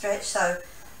cat-cow stretch, so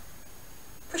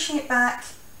pushing it back,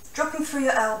 dropping through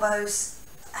your elbows,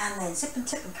 and then zip and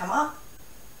tip and come up.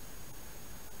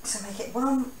 So make it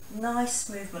one nice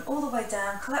movement all the way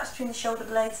down, collapse between the shoulder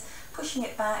blades, pushing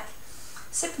it back,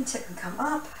 zip and tip and come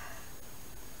up,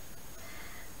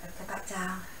 go back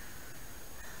down,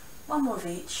 one more of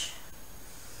each.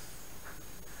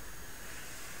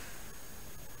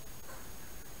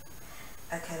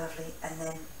 Okay, lovely, and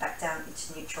then back down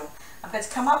into neutral. I'm going to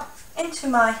come up into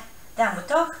my downward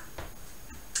dog.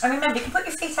 And remember, you can put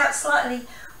your feet out slightly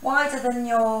wider than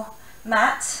your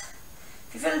mat.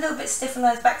 If you feel a little bit stiff on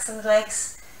those backs of the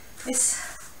legs, this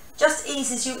just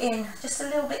eases you in, just a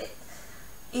little bit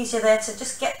easier there to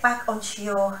just get back onto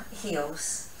your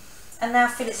heels. And now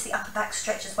feel it's the upper back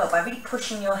stretch as well by really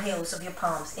pushing your heels of your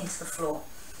palms into the floor.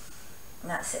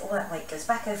 And that's it, all that weight goes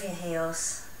back over your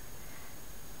heels.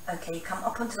 Okay, you come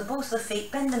up onto the balls of the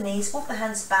feet, bend the knees, walk the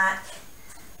hands back,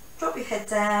 drop your head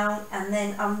down, and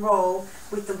then unroll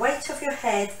with the weight of your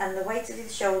head and the weight of your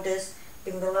shoulders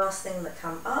being the last thing that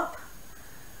come up.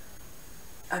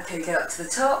 Okay, we get up to the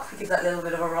top, we give that little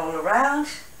bit of a roll around.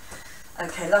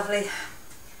 Okay, lovely.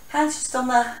 Hands just on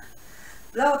the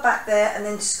lower back there, and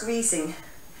then squeezing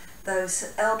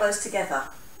those elbows together.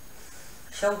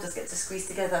 Shoulders get to squeeze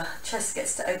together, chest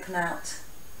gets to open out.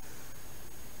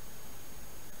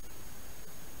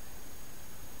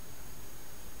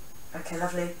 Okay,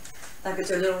 lovely. Now I'm going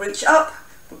to do a little reach up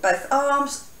with both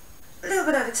arms, a little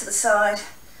bit over to the side,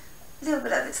 a little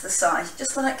bit over to the side,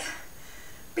 just like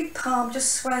big palm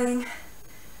just swaying.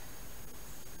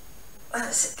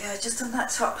 That's it, good, just on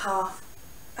that top half,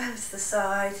 over to the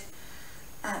side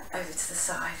and over to the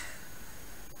side.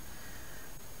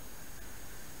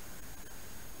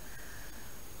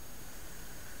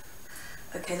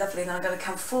 Okay, lovely. Now I'm going to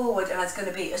come forward, and it's going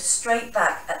to be a straight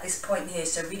back at this point here.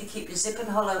 So really keep your zip and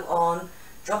hollow on,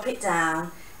 drop it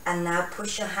down, and now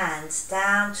push your hands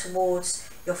down towards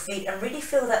your feet and really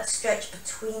feel that stretch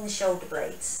between the shoulder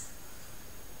blades.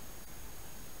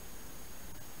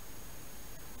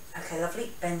 Okay,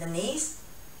 lovely. Bend the knees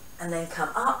and then come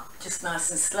up just nice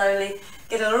and slowly.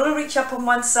 Get a little reach up on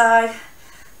one side,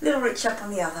 little reach up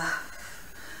on the other.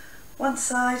 One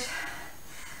side,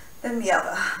 then the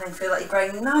other. Then feel like you're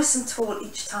growing nice and tall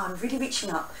each time, really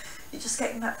reaching up. You're just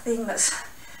getting that thing that's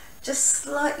just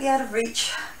slightly out of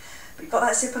reach, but you've got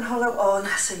that zip and hollow on,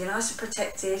 so you're nice and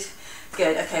protected.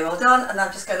 Good, okay, well done. And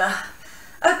I'm just gonna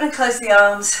open and close the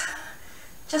arms,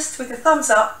 just with the thumbs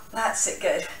up. That's it,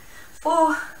 good.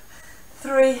 4,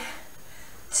 3,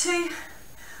 2,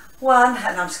 1,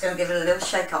 and I'm just going to give it a little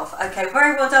shake off. Okay,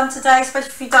 very well done today, especially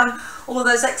if you've done all of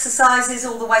those exercises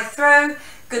all the way through.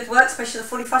 Good work, especially the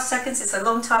 45 seconds. It's a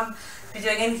long time to be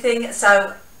doing anything,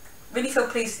 so really feel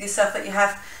pleased with yourself that you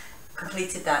have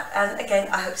completed that. And again,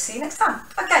 I hope to see you next time.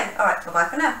 Okay, all right, bye-bye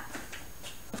for now.